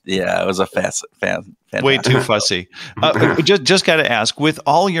 Roses. Yeah, it was a fan. Way too fussy. Just got to ask, with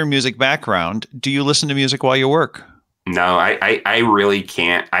all your music background, do you listen to music while you work? No, I really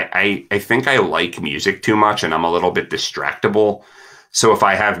can't. I think I like music too much, and I'm a little bit distractible. So if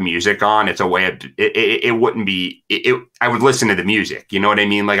I have music on, it's a way of it wouldn't be. I would listen to the music. You know what I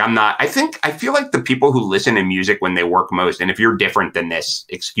mean? Like I feel like the people who listen to music when they work most, and if you're different than this,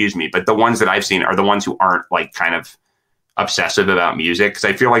 excuse me, but the ones that I've seen are the ones who aren't like kind of obsessive about music. Because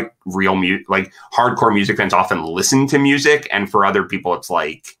I feel like like hardcore music fans often listen to music, and for other people, it's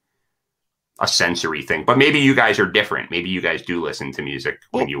like a sensory thing. But maybe you guys are different. Maybe you guys do listen to music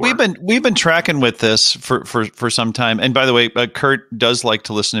when you work. We've been tracking with this for some time. And by the way, Kurt does like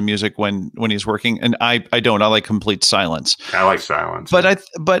to listen to music when he's working, and I don't. I like complete silence. I like silence. But I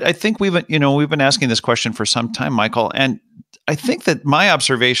think we've been asking this question for some time, Michael, and I think that my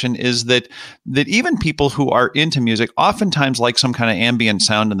observation is that even people who are into music oftentimes like some kind of ambient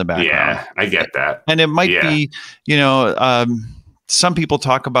sound in the background. Yeah, I get that. And it might be, some people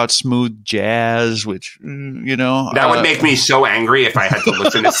talk about smooth jazz, which, that would make me so angry if I had to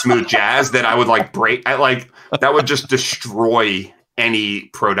listen to smooth jazz that I would that would just destroy any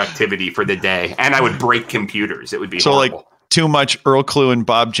productivity for the day. And I would break computers. It would be so horrible. Like too much Earl Clue and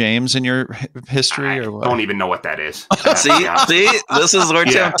Bob James in your history, or what? I don't even know what that is. See, this is where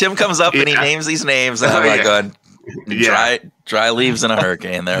Tim comes up and he names these names, and I'm like, going, dry leaves in a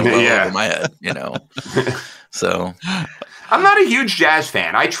hurricane. They're well over my head, So I'm not a huge jazz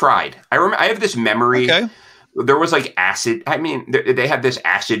fan. I tried. I have this memory. Okay. There was like acid. I mean, they had this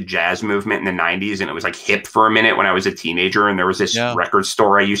acid jazz movement in the 90s, and it was like hip for a minute when I was a teenager. And there was this record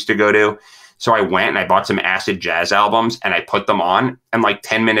store I used to go to. So I went and I bought some acid jazz albums and I put them on. And like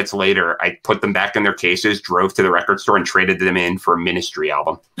 10 minutes later, I put them back in their cases, drove to the record store and traded them in for a Ministry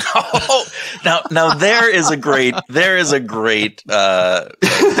album. Oh, now there is a great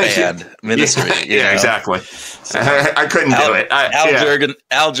band, Ministry. Yeah, exactly. So, I couldn't do it.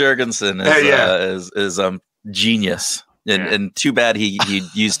 Al Jurgensen is genius. And too bad he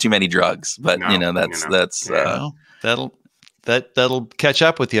used too many drugs, but that'll catch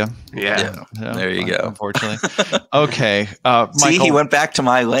up with you. Yeah. There you go. Unfortunately. Okay. See, he went back to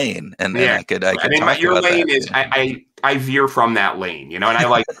my lane, and I could talk your about lane that. is I veer from that lane, and I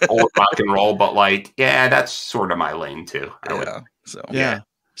like old rock and roll, but that's sort of my lane too.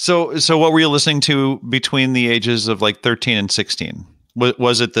 So what were you listening to between the ages of like 13 and 16?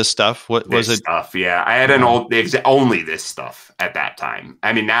 Was it this stuff? What was it? Stuff, yeah. I had only this stuff at that time.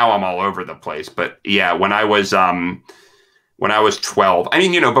 I mean, now I'm all over the place, but yeah, when I was 12,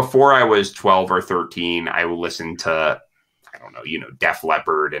 before I was 12 or 13, I would listen to, I don't know, Def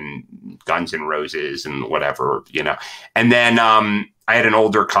Leppard and Guns N' Roses and whatever, and then I had an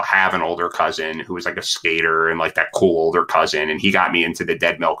older cousin who was like a skater and like that cool older cousin, and he got me into the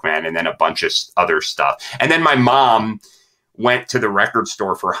Dead Milkmen and then a bunch of other stuff. And then my mom went to the record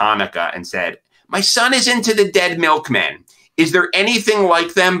store for Hanukkah and said, "My son is into the Dead Milkmen. Is there anything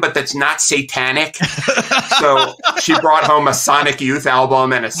like them, but that's not satanic?" So she brought home a Sonic Youth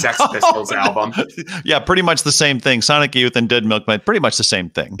album and a Sex Pistols album. Yeah, pretty much the same thing. Sonic Youth and Dead Milkmen, pretty much the same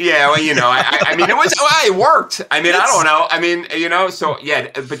thing. Yeah, well, it worked. I mean, I don't know. So yeah,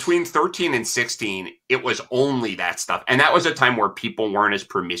 between 13 and 16, it was only that stuff. And that was a time where people weren't as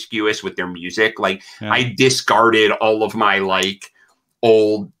promiscuous with their music. I discarded all of my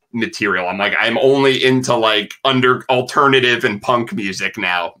old material. I'm only into under alternative and punk music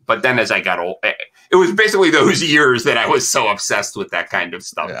now. But then as I got old, it was basically those years that I was so obsessed with that kind of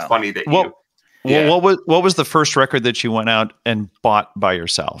stuff. Yeah. It's funny that what was the first record that you went out and bought by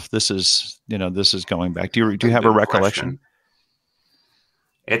yourself? This is going back. Do you have a recollection? Question.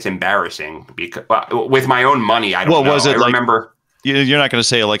 It's embarrassing because with my own money, I don't know. Was it I remember. You're not going to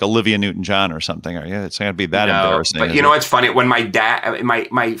say Olivia Newton-John or something, are you? It's not going to be that embarrassing. But it's funny when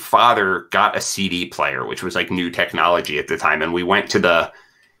my father got a CD player, which was new technology at the time, and we went to the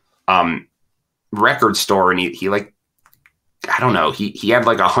record store, and he I don't know, he had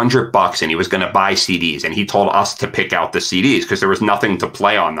 $100 and he was going to buy CDs, and he told us to pick out the CDs because there was nothing to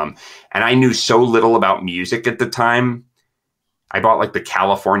play on them, and I knew so little about music at the time. I bought the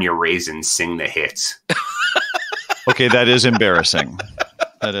California Raisins Sing the Hits. Okay, that is embarrassing.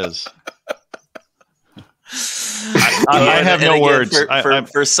 That is. I have no words.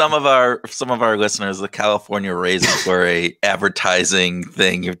 For some of our listeners, the California Raisins were a advertising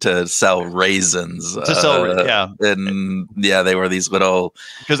thing to sell raisins. And they were these little,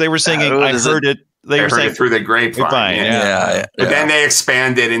 because they were singing. I heard it. They were saying through the grapevine. But then they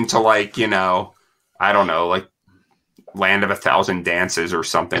expanded into I don't know, Land of a Thousand Dances or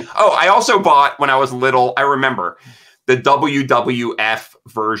something. Oh, I also bought when I was little. I remember the WWF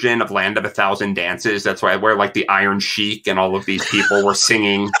version of Land of a Thousand Dances. That's why I wear the Iron Sheik and all of these people were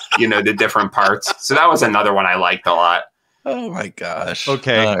singing, the different parts. So that was another one I liked a lot. Oh my gosh.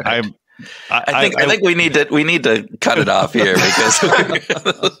 Okay. Right. I think we need to cut it off here because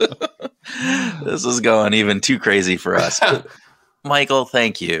this is going even too crazy for us. Michael,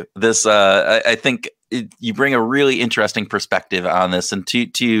 thank you. This, I think you bring a really interesting perspective on this. And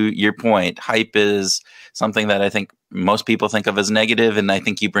to your point, hype is something that I think most people think of as negative. And I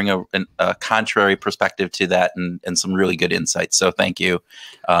think you bring a contrary perspective to that and some really good insights. So thank you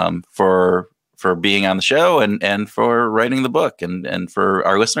for being on the show and for writing the book. And for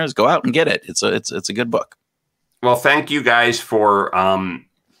our listeners, go out and get it. It's a good book. Well, thank you guys for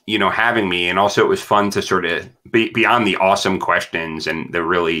having me. And also it was fun to sort of beyond the awesome questions and the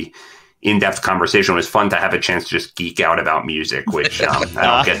really in-depth conversation. It was fun to have a chance to just geek out about music, which I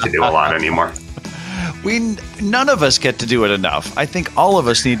don't get to do a lot anymore. None of us get to do it enough. I think all of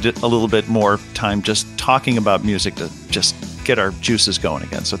us need a little bit more time just talking about music to just get our juices going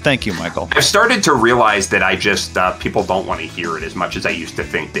again. So thank you, Michael. I've started to realize that I just, people don't want to hear it as much as I used to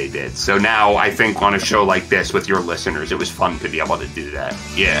think they did. So now I think on a show like this with your listeners, it was fun to be able to do that.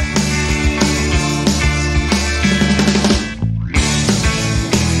 Yeah.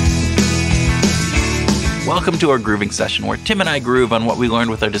 Welcome to our grooving session where Tim and I groove on what we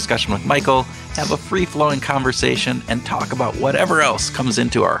learned with our discussion with Michael, have a free-flowing conversation, and talk about whatever else comes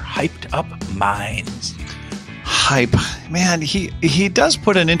into our hyped-up minds. Hype. Man, he does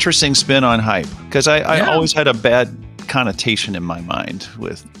put an interesting spin on hype, because I always had a bad connotation in my mind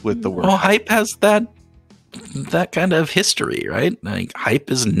with the word. Well, hype has that that kind of history, right? Like hype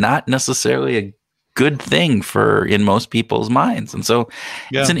is not necessarily a good thing in most people's minds. And so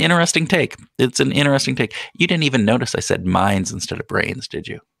it's an interesting take. It's an interesting take. You didn't even notice I said minds instead of brains, did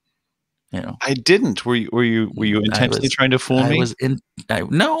you? I didn't. Were you intentionally trying to fool me?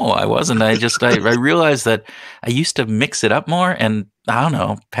 No, I wasn't. I realized that I used to mix it up more, and I don't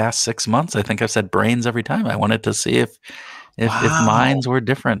know, past 6 months, I think I've said brains every time. I wanted to see if minds were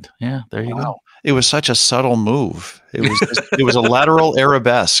different. Yeah, there you go. It was such a subtle move. It was a lateral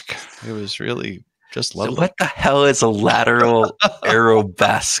arabesque. It was really just lovely. So what the hell is a lateral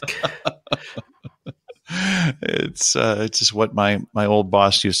arabesque? It's just what my old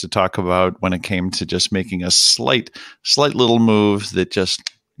boss used to talk about when it came to just making a slight little move that just,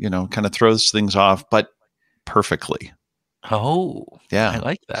 kind of throws things off, but perfectly. Oh, yeah. I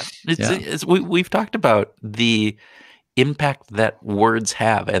like that. We've talked about the impact that words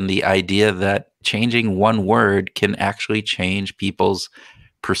have and the idea that changing one word can actually change people's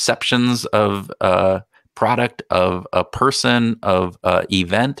perceptions of a product, of a person, of an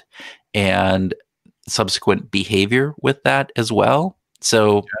event, and subsequent behavior with that as well.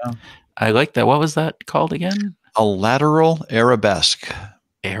 So I like that. What was that called again? A lateral arabesque.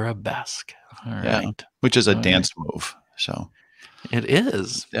 Arabesque. All right. Which is a dance move. So it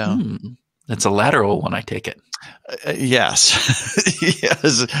is. Yeah. It's a lateral one, I take it. Yes.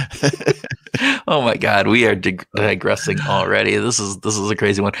 Yes. Oh my God, we are digressing already. This is a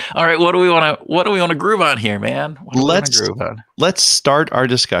crazy one. All right, what do we want to groove on here, man? Let's start our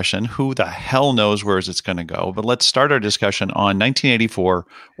discussion. Who the hell knows where it's going to go? But let's start our discussion on 1984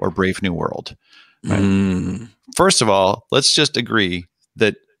 or Brave New World. Right? First of all, let's just agree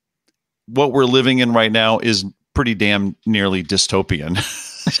that what we're living in right now is pretty damn nearly dystopian.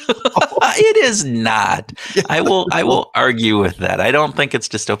 It is not. I will argue with that. I don't think it's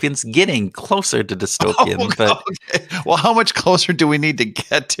dystopian. It's getting closer to dystopian. Okay. Well, how much closer do we need to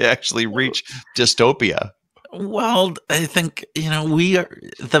get to actually reach dystopia? Well, I think, we are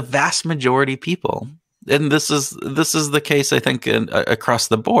the vast majority of people, and this is the case, I think, across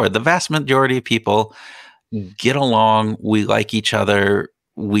the board. The vast majority of people get along. We like each other.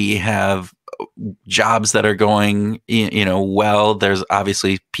 We have jobs that are going, well. There's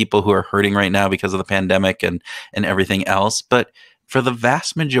obviously people who are hurting right now because of the pandemic and everything else. But for the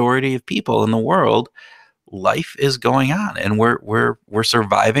vast majority of people in the world, life is going on, and we're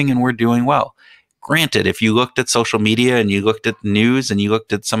surviving and we're doing well. Granted, if you looked at social media and you looked at news and you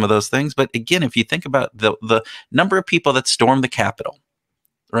looked at some of those things, but again, if you think about the number of people that stormed the Capitol,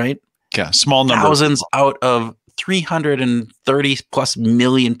 right? Yeah, small number. Thousands out of 330 plus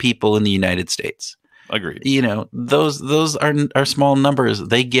million people in the United States. Agreed. Those are small numbers.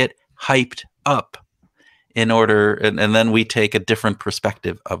 They get hyped up in order, and then we take a different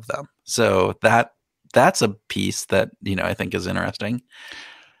perspective of them. So that's a piece that, I think is interesting.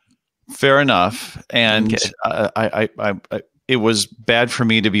 Fair there's And okay. It was bad for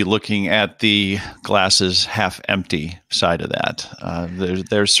me to be looking at the glasses half empty side of that.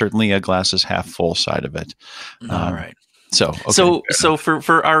 There's certainly a glasses half full side of it. All right. So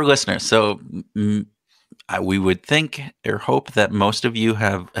for our listeners, we would think or hope that most of you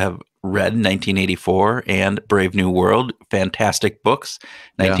have read 1984 and Brave New World, fantastic books.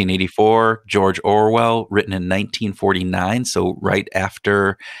 1984, George Orwell, written in 1949, so right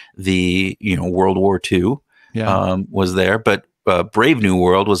after the World War II. Was there, but Brave New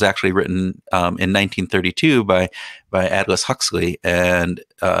World was actually written in 1932 by Aldous Huxley, and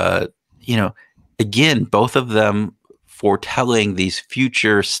again, both of them foretelling these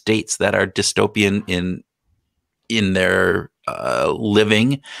future states that are dystopian in their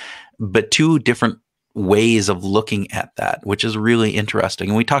living, but two different ways of looking at that, which is really interesting.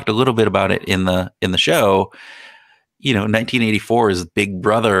 And we talked a little bit about it in the show. 1984 is Big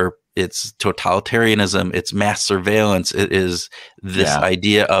Brother. It's totalitarianism. It's mass surveillance. It is this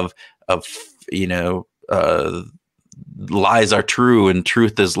idea of lies are true and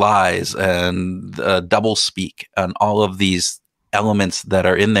truth is lies, and double speak, and all of these elements that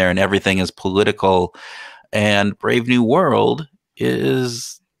are in there, and everything is political. And Brave New World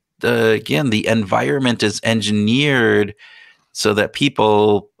is again, the environment is engineered so that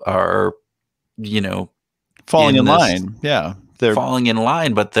people are falling in line. Yeah. They're falling in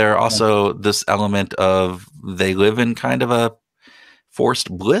line, but they're also this element of they live in kind of a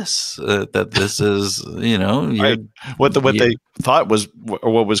forced bliss that this is, right. What they thought was, or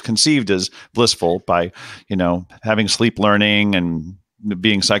what was conceived as blissful by, having sleep learning and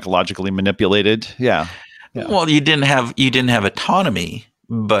being psychologically manipulated. Yeah. Well, you didn't have autonomy,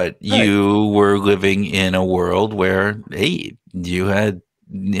 but you were living in a world where, hey, you had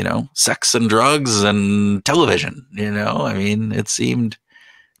sex and drugs and television. I mean, it seemed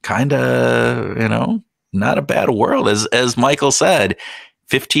kind of, not a bad world. As Michael said,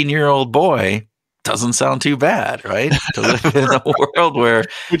 15-year-old boy doesn't sound too bad, right? To live in a world where,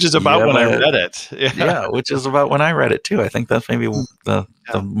 which is about when I read it. Yeah, which is about when I read it too. I think that's maybe the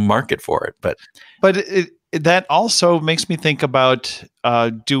market for it. But that also makes me think about: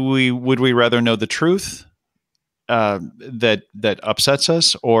 would we rather know the truth that upsets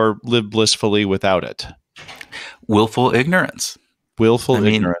us, or live blissfully without it? Willful ignorance.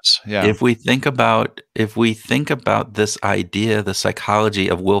 Ignorance. Yeah. If we think about this idea, the psychology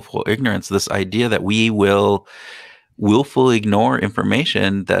of willful ignorance, this idea that we will willfully ignore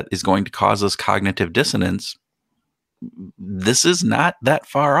information that is going to cause us cognitive dissonance, this is not that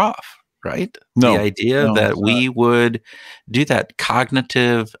far off, right? No, the idea that we would do that.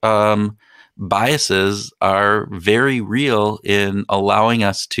 Cognitive biases are very real in allowing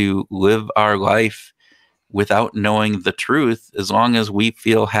us to live our life without knowing the truth, as long as we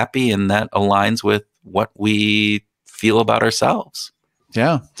feel happy and that aligns with what we feel about ourselves.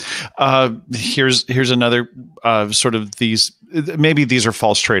 Yeah. Here's another sort of these, maybe these are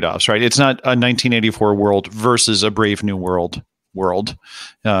false trade-offs, right? It's not a 1984 world versus a Brave New World,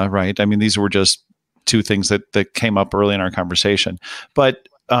 right? I mean, these were just two things that came up early in our conversation. But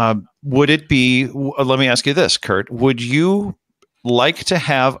would it be, let me ask you this, Kurt, would you like to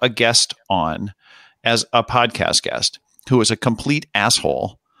have a guest on as a podcast guest who is a complete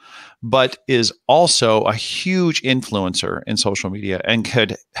asshole, but is also a huge influencer in social media and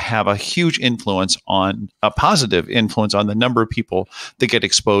could have a huge influence a positive influence on the number of people that get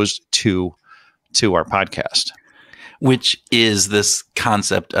exposed to our podcast? Which is this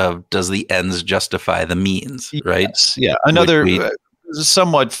concept of, does the ends justify the means, right? Yes. Yeah. Another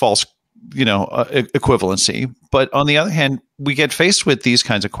somewhat false, equivalency. But on the other hand, we get faced with these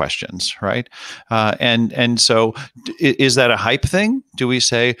kinds of questions, right? And so is that a hype thing? Do we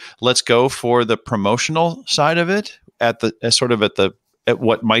say, let's go for the promotional side of it at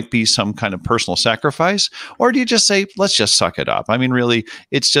what might be some kind of personal sacrifice? Or do you just say, let's just suck it up? I mean, really,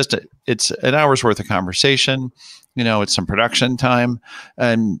 it's an hour's worth of conversation. It's some production time,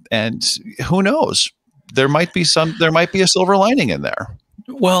 and who knows? There might be a silver lining in there.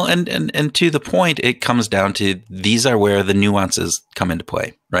 Well, and to the point, it comes down to, these are where the nuances come into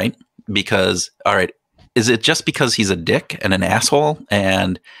play, right? Because, all right, is it just because he's a dick and an asshole?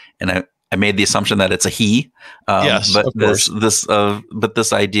 And I made the assumption that it's a he. Yes, but of course.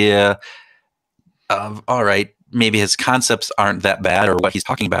 This idea of, all right, maybe his concepts aren't that bad, or what he's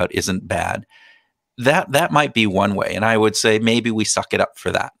talking about isn't bad. That might be one way. And I would say maybe we suck it up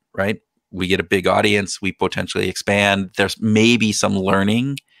for that, right? We get a big audience, we potentially expand. There's maybe some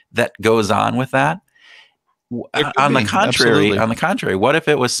learning that goes on with that. On the contrary, what if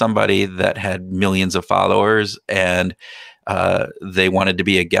it was somebody that had millions of followers and they wanted to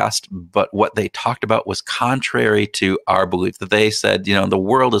be a guest, but what they talked about was contrary to our belief? That they said, the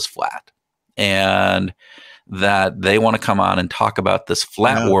world is flat, and that they want to come on and talk about this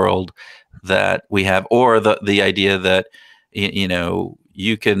flat world that we have, or the idea that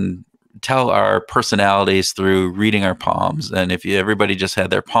you can tell our personalities through reading our palms, and if everybody just had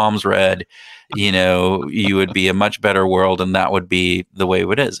their palms read, you would be a much better world, and that would be the way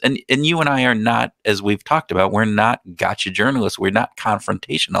it is. And you and I are not, as we've talked about, we're not gotcha journalists. We're not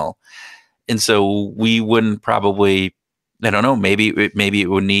confrontational, and so we wouldn't probably, I don't know, maybe it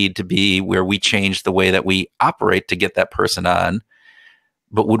would need to be where we change the way that we operate to get that person on.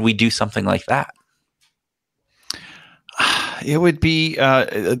 But would we do something like that? It would be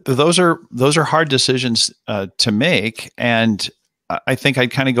those are hard decisions to make, and I think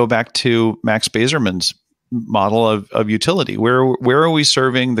I'd kind of go back to Max Bazerman's model of utility. Where are we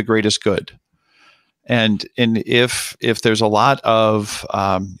serving the greatest good? And if there's a lot of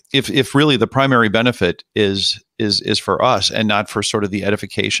if really the primary benefit is for us and not for sort of the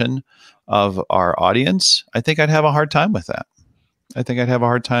edification of our audience, I think I'd have a hard time with that. I think I'd have a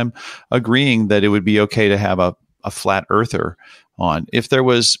hard time agreeing that it would be okay to have a flat earther on. If there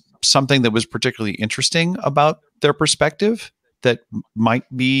was something that was particularly interesting about their perspective that might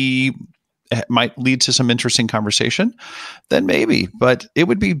lead to some interesting conversation, then maybe. But it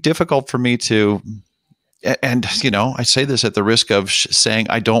would be difficult for me to, and I say this at the risk of saying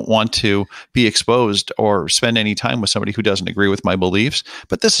I don't want to be exposed or spend any time with somebody who doesn't agree with my beliefs,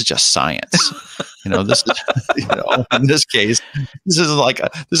 but this is just science. This is, in this case, this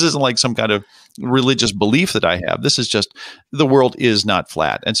isn't like some kind of religious belief that I have. This is just, the world is not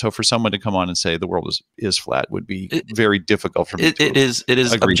flat. And so for someone to come on and say the world is flat would be very difficult for me. It is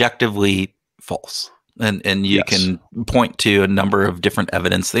agree. Objectively false. And you Yes. can point to a number of different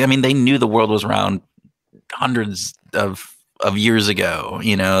evidence. I mean, they knew the world was round hundreds of years ago.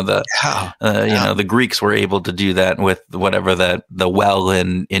 You know, the Greeks were able to do that with whatever the well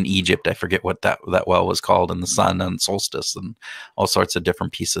in Egypt. I forget what that well was called, and the sun and solstice and all sorts of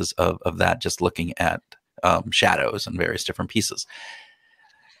different pieces of that, just looking at shadows and various different pieces.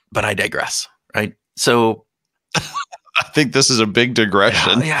 But I digress, right? So I think this is a big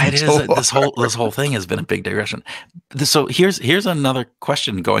digression. Yeah, it is. This whole thing has been a big digression. So here's another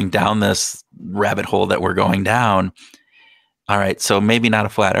question going down this rabbit hole that we're going down. All right, so maybe not a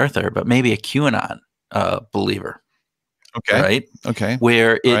flat earther, but maybe a QAnon believer. Okay. Right? Okay.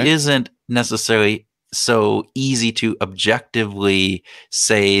 Where it isn't necessarily so easy to objectively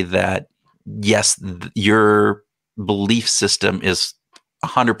say that, yes, your belief system is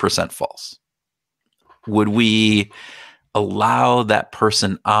 100% false. Would we allow that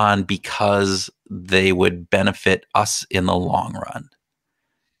person on because they would benefit us in the long run?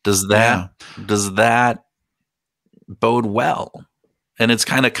 Does that bode well? And it's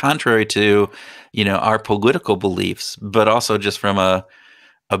kind of contrary to, our political beliefs, but also just from a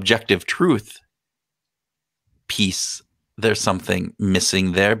objective truth piece, there's something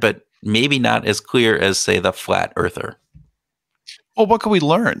missing there, but maybe not as clear as, say, the flat earther. Well, what can we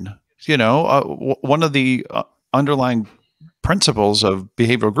learn? One of the underlying principles of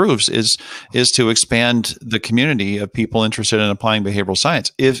behavioral groups is to expand the community of people interested in applying behavioral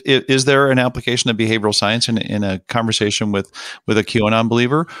science. Is there an application of behavioral science in a conversation with a QAnon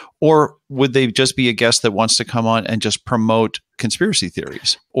believer, or would they just be a guest that wants to come on and just promote conspiracy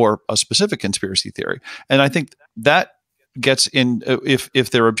theories or a specific conspiracy theory? And I think that gets in,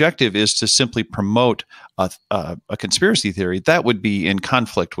 if their objective is to simply promote a conspiracy theory, that would be in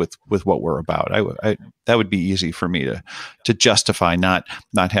conflict with what we're about. That would be easy for me to justify not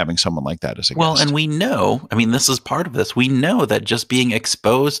having someone like that as a guest. Well, and we know, this is part of this. We know that just being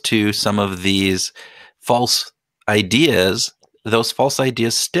exposed to some of these false ideas, those false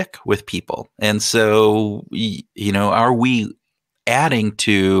ideas stick with people. And so, are we adding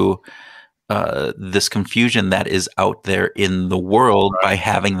to this confusion that is out there in the world by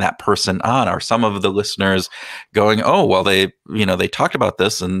having that person on? Are some of the listeners going, oh, well, they talked about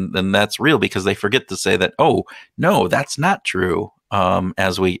this and that's real, because they forget to say that, oh, no, that's not true.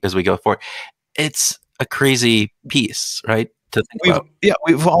 As we go forward, it's a crazy piece, right? To think about. Yeah,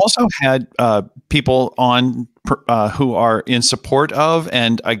 we've also had people on who are in support of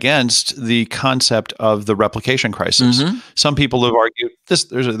and against the concept of the replication crisis. Mm-hmm. Some people have argued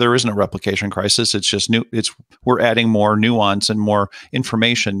there isn't a replication crisis. It's just we're adding more nuance and more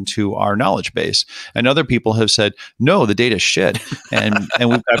information to our knowledge base. And other people have said, no, the data's shit, and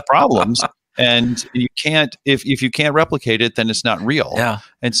we've got problems. And you can't if you can't replicate it, then it's not real. Yeah.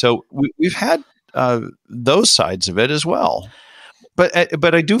 And so we've had those sides of it as well.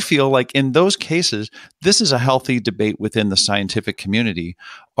 But I do feel like in those cases, this is a healthy debate within the scientific community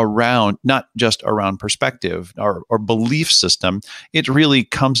around, not just around perspective or belief system. It really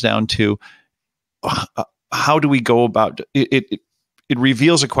comes down to how do we go about it. It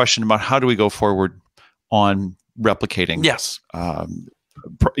reveals a question about how do we go forward on replicating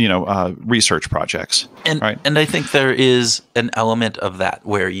research projects. And, right? And I think there is an element of that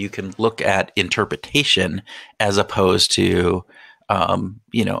where you can look at interpretation as opposed to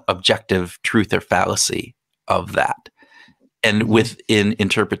objective truth or fallacy of that. And within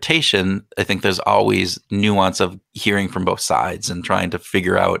interpretation, I think there's always nuance of hearing from both sides and trying to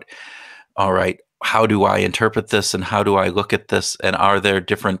figure out, all right, how do I interpret this and how do I look at this? And are there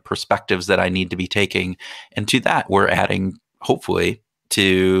different perspectives that I need to be taking? And to that, we're adding, hopefully,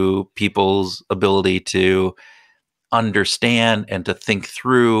 to people's ability to understand and to think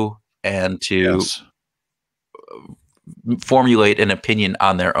through and to formulate an opinion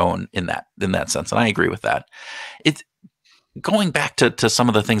on their own in that sense. And I agree with that. It's going back to some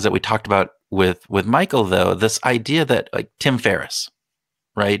of the things that we talked about with Michael, though, this idea that, like, Tim Ferriss,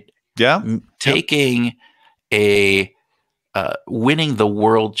 right? Yeah. Taking a winning the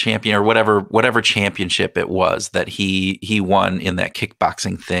world champion or whatever championship it was that he won in that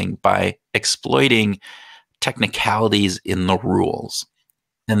kickboxing thing by exploiting technicalities in the rules.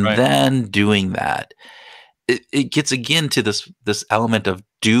 And then doing that, it gets again to this element of,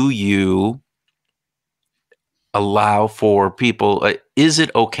 do you allow for people, is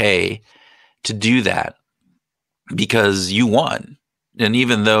it okay to do that because you won? And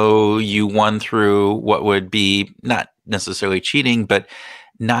even though you won through what would be not necessarily cheating, but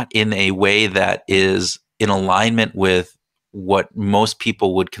not in a way that is in alignment with what most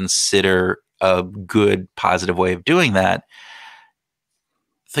people would consider a good, positive way of doing that,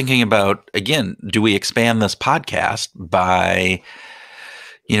 thinking about, again, do we expand this podcast by,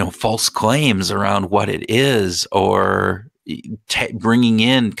 false claims around what it is, or bringing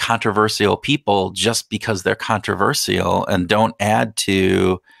in controversial people just because they're controversial and don't add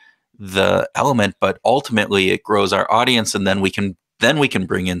to the element, but ultimately it grows our audience, and then we can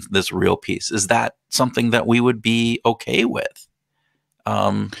bring in this real piece. Is that something that we would be okay with?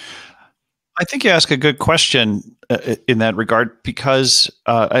 I think you ask a good question in that regard, because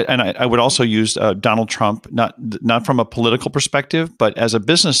I would also use Donald Trump, not from a political perspective, but as a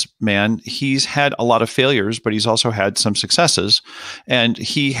businessman. He's had a lot of failures, but he's also had some successes, and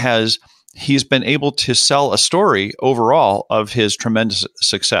he's been able to sell a story overall of his tremendous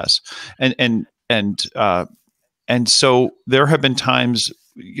success, and so there have been times,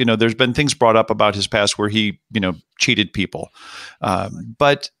 there's been things brought up about his past where he cheated people,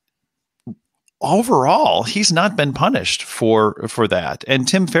 but overall, he's not been punished for that. And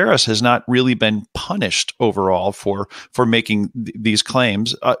Tim Ferriss has not really been punished overall for making these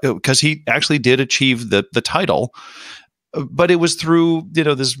claims, because he actually did achieve the title. But it was through,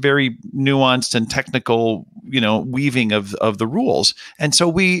 this very nuanced and technical, weaving of the rules. And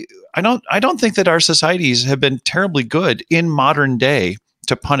so I don't think that our societies have been terribly good in modern day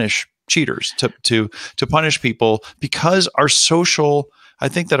to punish cheaters, to punish people, because I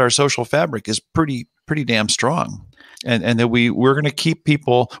think that our social fabric is pretty damn strong, and that we're going to keep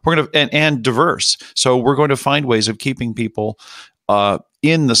people, and diverse. So we're going to find ways of keeping people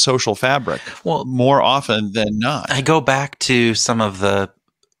in the social fabric, more often than not. I go back to some of the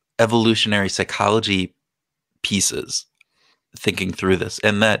evolutionary psychology pieces, thinking through this,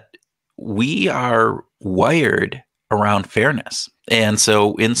 and that we are wired around fairness. And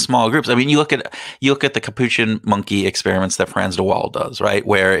so in small groups, I mean, you look at the capuchin monkey experiments that Franz de Waal does, right?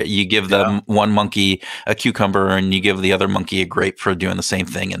 Where you give them one monkey a cucumber and you give the other monkey a grape for doing the same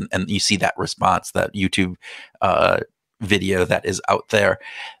thing. And you see that response, that YouTube video that is out there.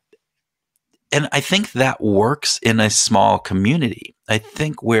 And I think that works in a small community. I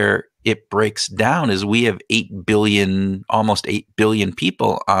think where it breaks down is we have almost 8 billion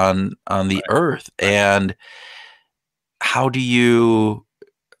people on the earth. And how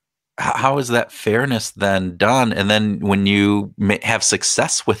is that fairness then done? And then when you have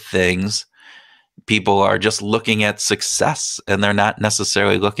success with things, people are just looking at success, and they're not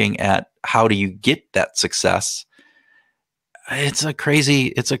necessarily looking at how do you get that success. It's a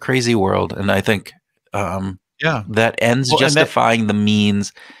crazy world. And I think that ends justifying the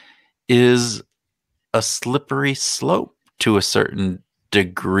means is a slippery slope to a certain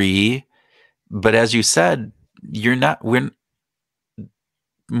degree. But as you said,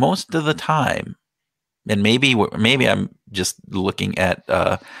 most of the time, and maybe I'm just looking at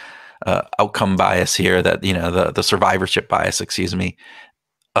outcome bias here, that the survivorship bias,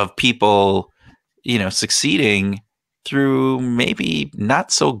 of people succeeding through maybe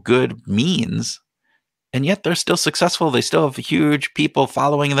not so good means, and yet they're still successful. They still have huge people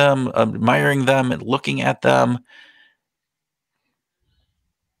following them, admiring them, and looking at them.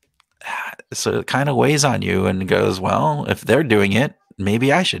 So it kind of weighs on you and goes, well, if they're doing it,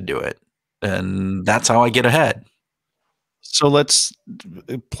 maybe I should do it. And that's how I get ahead. So let's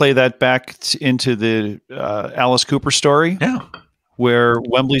play that back into the Alice Cooper story. Yeah. Where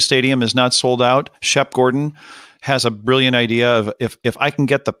Wembley Stadium is not sold out. Shep Gordon has a brilliant idea of, if I can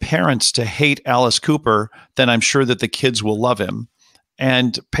get the parents to hate Alice Cooper, then I'm sure that the kids will love him.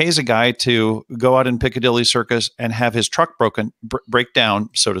 And pays a guy to go out in Piccadilly Circus and have his truck break down,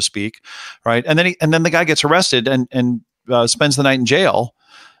 so to speak, right? And then the guy gets arrested and spends the night in jail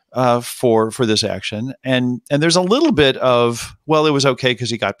for this action. And there's a little bit of, well, it was okay because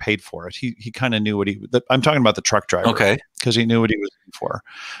he got paid for it. He kind of knew what I'm talking about the truck driver, okay, because he knew what he was in for.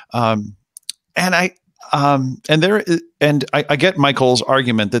 I get Michael's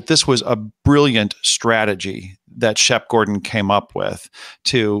argument that this was a brilliant strategy that Shep Gordon came up with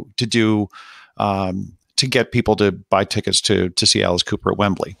to get people to buy tickets to see Alice Cooper at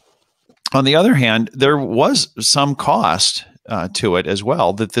Wembley. On the other hand, there was some cost to it as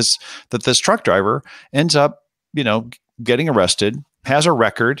well. That this truck driver ends up, getting arrested, has a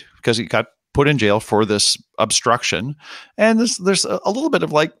record because he got put in jail for this obstruction, and there's a little bit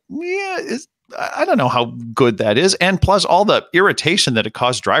of like, I don't know how good that is. And plus all the irritation that it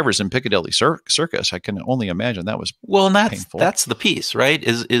caused drivers in Piccadilly Circus. I can only imagine that was painful. That's the piece, right?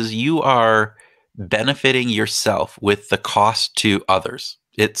 Is you are benefiting yourself with the cost to others.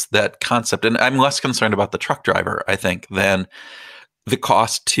 It's that concept. And I'm less concerned about the truck driver, I think, than the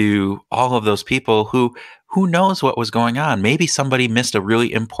cost to all of those people who knows what was going on. Maybe somebody missed a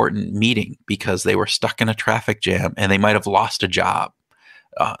really important meeting because they were stuck in a traffic jam and they might have lost a job.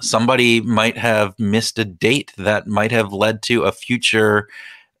 Somebody might have missed a date that might have led to a future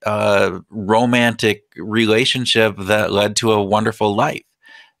romantic relationship that led to a wonderful life.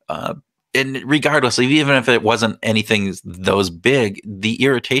 And regardless, even if it wasn't anything those big, the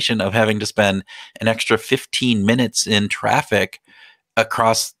irritation of having to spend an extra 15 minutes in traffic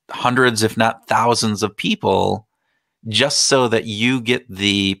across hundreds, if not thousands of people, just so that you get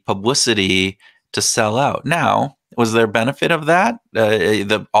the publicity to sell out. Now, was there benefit of that?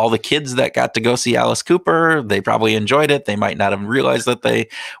 All the kids that got to go see Alice Cooper, they probably enjoyed it. They might not have realized that they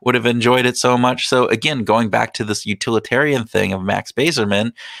would have enjoyed it so much. So again, going back to this utilitarian thing of Max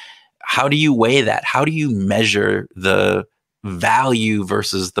Bazerman, how do you weigh that? How do you measure the value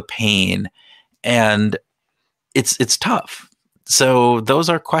versus the pain? And it's tough. So those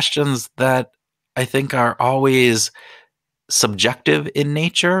are questions that I think are always subjective in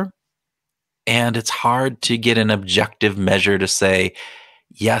nature. And it's hard to get an objective measure to say,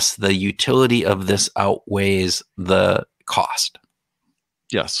 yes, the utility of this outweighs the cost.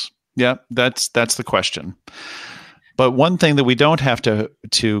 Yes. Yeah, that's the question. But one thing that we don't have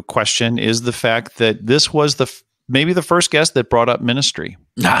to question is the fact that this was maybe the first guest that brought up ministry.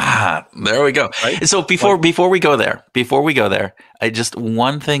 There we go. Right? So before we go there,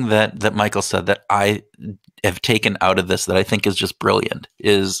 one thing that Michael said that I have taken out of this that I think is just brilliant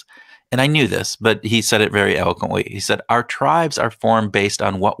is, and I knew this, but he said it very eloquently. He said, our tribes are formed based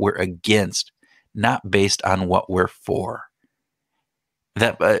on what we're against, not based on what we're for.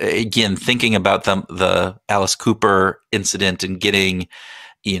 That again, thinking about the Alice Cooper incident and getting,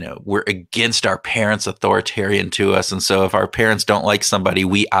 we're against our parents' authoritarian to us. And so if our parents don't like somebody,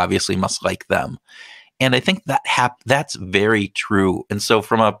 we obviously must like them. And I think that's very true. And so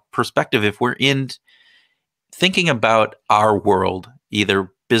from a perspective, if we're thinking about our world,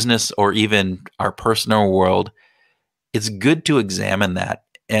 either business or even our personal world, it's good to examine that.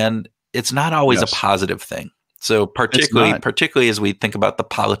 And it's not always a positive thing. So particularly as we think about the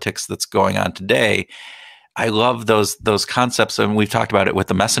politics that's going on today, I love those concepts. And we've talked about it with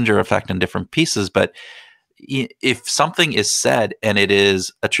the messenger effect in different pieces. But if something is said and it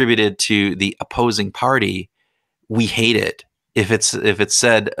is attributed to the opposing party, we hate it. If it's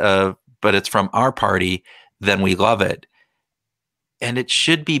said, but it's from our party, then we love it. And it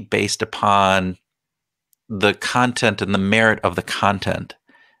should be based upon the content and the merit of the content.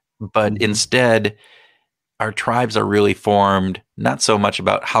 But instead, our tribes are really formed not so much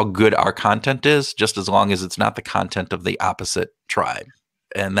about how good our content is, just as long as it's not the content of the opposite tribe.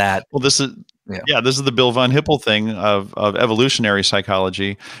 And that, this is the Bill von Hippel thing of evolutionary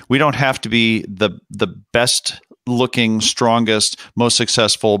psychology. We don't have to be the best looking, strongest, most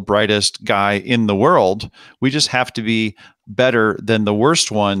successful, brightest guy in the world. We just have to be better than the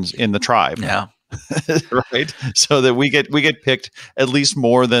worst ones in the tribe. Yeah. Right. So that we get picked at least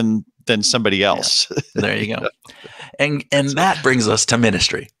more than somebody else. Yeah. There you go. And that brings us to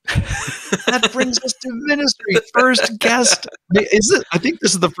ministry. That brings us to ministry. First guest. I think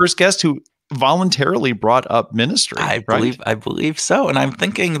this is the first guest who voluntarily brought up ministry. I believe so. And I'm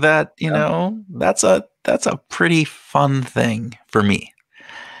thinking that, that's a pretty fun thing for me.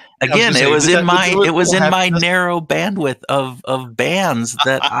 Again, it was in my narrow bandwidth of bands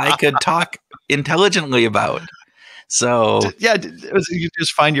that I could talk intelligently about. So you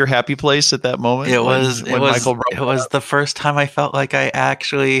just find your happy place at that moment. It was the first time I felt like I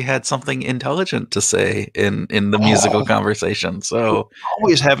actually had something intelligent to say in the musical conversation. So you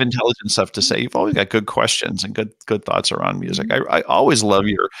always have intelligent stuff to say. You've always got good questions and good thoughts around music. I always love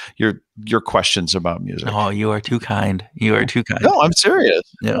your questions about music. Oh, you are too kind. You are too kind. No, I'm serious.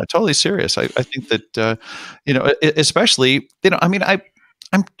 Yeah, I'm totally serious. I think that especially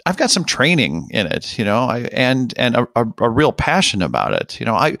I've got some training in it, and a real passion about it.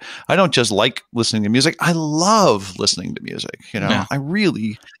 I don't just like listening to music. I love listening to music. I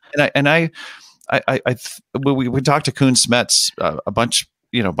really, we talked to Koen Smets a bunch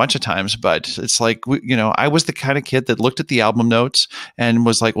of times, but it's like, I was the kind of kid that looked at the album notes and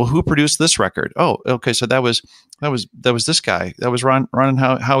was like, well, who produced this record? Oh, okay. So that was this guy. That was Ron and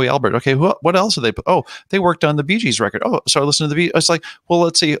Howie Albert. Okay. What else did they put? Oh, they worked on the Bee Gees record. Oh, so I listened to the Bee Gees. It's like, well,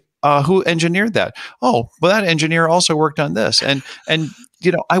 let's see, who engineered that? Oh, well, that engineer also worked on this. And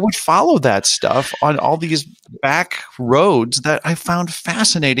I would follow that stuff on all these back roads that I found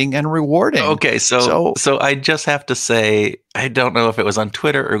fascinating and rewarding. Okay, so I just have to say, I don't know if it was on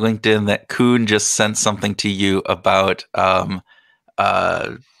Twitter or LinkedIn that Koen just sent something to you about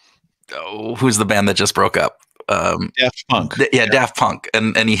who's the band that just broke up? Daft Punk. Daft Punk.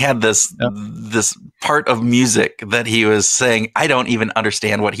 And he had this part of music that he was saying, I don't even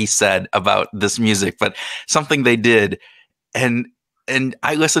understand what he said about this music, but something they did. And And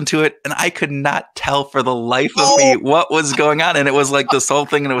I listened to it and I could not tell for the life of me what was going on. And it was like this whole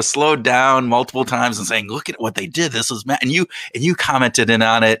thing, and it was slowed down multiple times and saying, look at what they did. This is and you commented in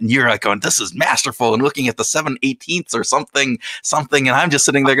on it, and you're like going, this is masterful, and looking at the 7/18 or something. And I'm just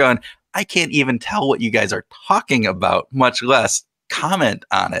sitting there going, I can't even tell what you guys are talking about, much less comment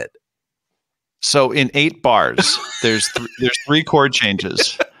on it. So in 8 bars, there's 3 chord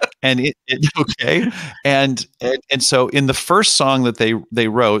changes. And and so in the first song that they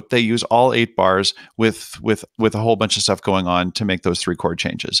wrote, they use all 8 bars with a whole bunch of stuff going on to make those 3 chord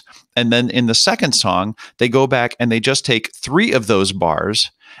changes. And then in the second song, they go back and they just take 3 of those bars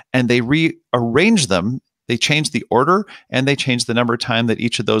and they rearrange them. They change the order and they change the number of time that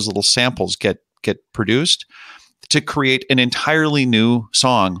each of those little samples get produced to create an entirely new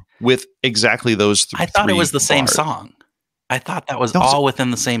song with exactly those 3 I thought it was the bars. same song. I thought that was all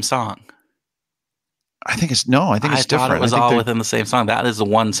within the same song. I think it's different. I thought it was all within the same song. That is the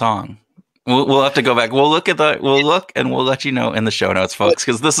one song. We'll have to go back. We'll look and we'll let you know in the show notes, folks,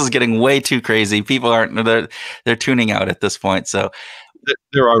 because this is getting way too crazy. People they're tuning out at this point. So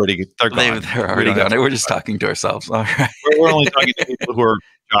they're already gone. They're already gone. We're just talking to ourselves. All right. We're only talking to people who are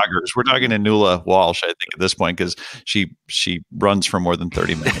joggers. We're talking to Nuala Walsh, I think, at this point, because she runs for more than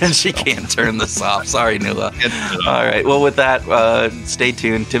 30 minutes. And she can't turn this off. Sorry, Nuala. All right. Well, with that, stay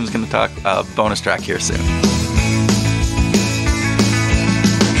tuned. Tim's going to talk bonus track here soon.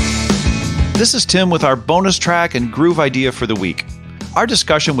 This is Tim with our bonus track and groove idea for the week. Our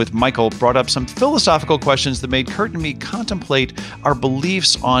discussion with Michael brought up some philosophical questions that made Kurt and me contemplate our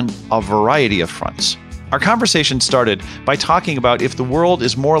beliefs on a variety of fronts. Our conversation started by talking about if the world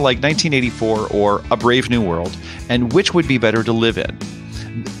is more like 1984 or A Brave New World, and which would be better to live in.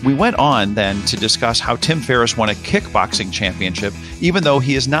 We went on then to discuss how Tim Ferriss won a kickboxing championship, even though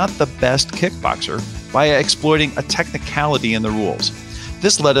he is not the best kickboxer, by exploiting a technicality in the rules.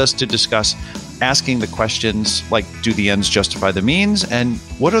 This led us to discuss asking the questions like, do the ends justify the means, and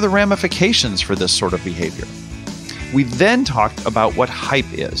what are the ramifications for this sort of behavior? We then talked about what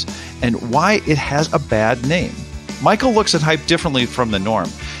hype is and why it has a bad name. Michael looks at hype differently from the norm.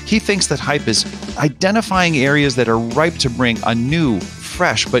 He thinks that hype is identifying areas that are ripe to bring a new,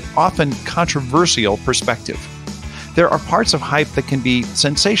 fresh, but often controversial perspective. There are parts of hype that can be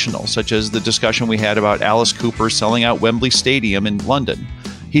sensational, such as the discussion we had about Alice Cooper selling out Wembley Stadium in London.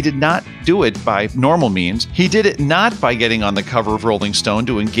 He did not do it by normal means. He did it not by getting on the cover of Rolling Stone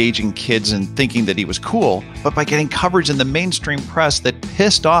to engaging kids and thinking that he was cool, but by getting coverage in the mainstream press that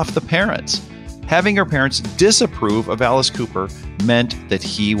pissed off the parents. Having her parents disapprove of Alice Cooper meant that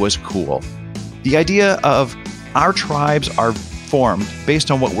he was cool. The idea of our tribes are formed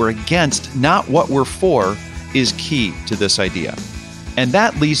based on what we're against, not what we're for, is key to this idea. And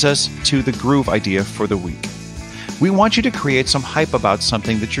that leads us to the groove idea for the week. We want you to create some hype about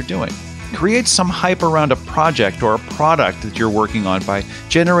something that you're doing. Create some hype around a project or a product that you're working on by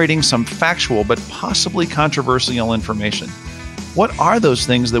generating some factual but possibly controversial information. What are those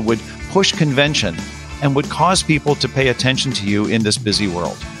things that would push convention and would cause people to pay attention to you in this busy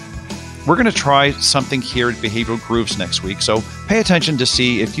world? We're going to try something here at Behavioral Grooves next week, so pay attention to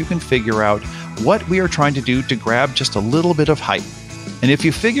see if you can figure out what we are trying to do to grab just a little bit of hype. And if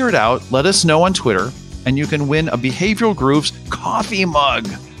you figure it out, let us know on Twitter, and you can win a Behavioral Grooves coffee mug.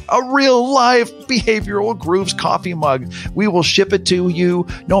 A real life Behavioral Grooves coffee mug. We will ship it to you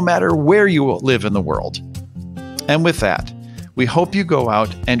no matter where you live in the world. And with that, we hope you go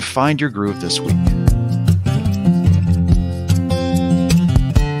out and find your groove this week.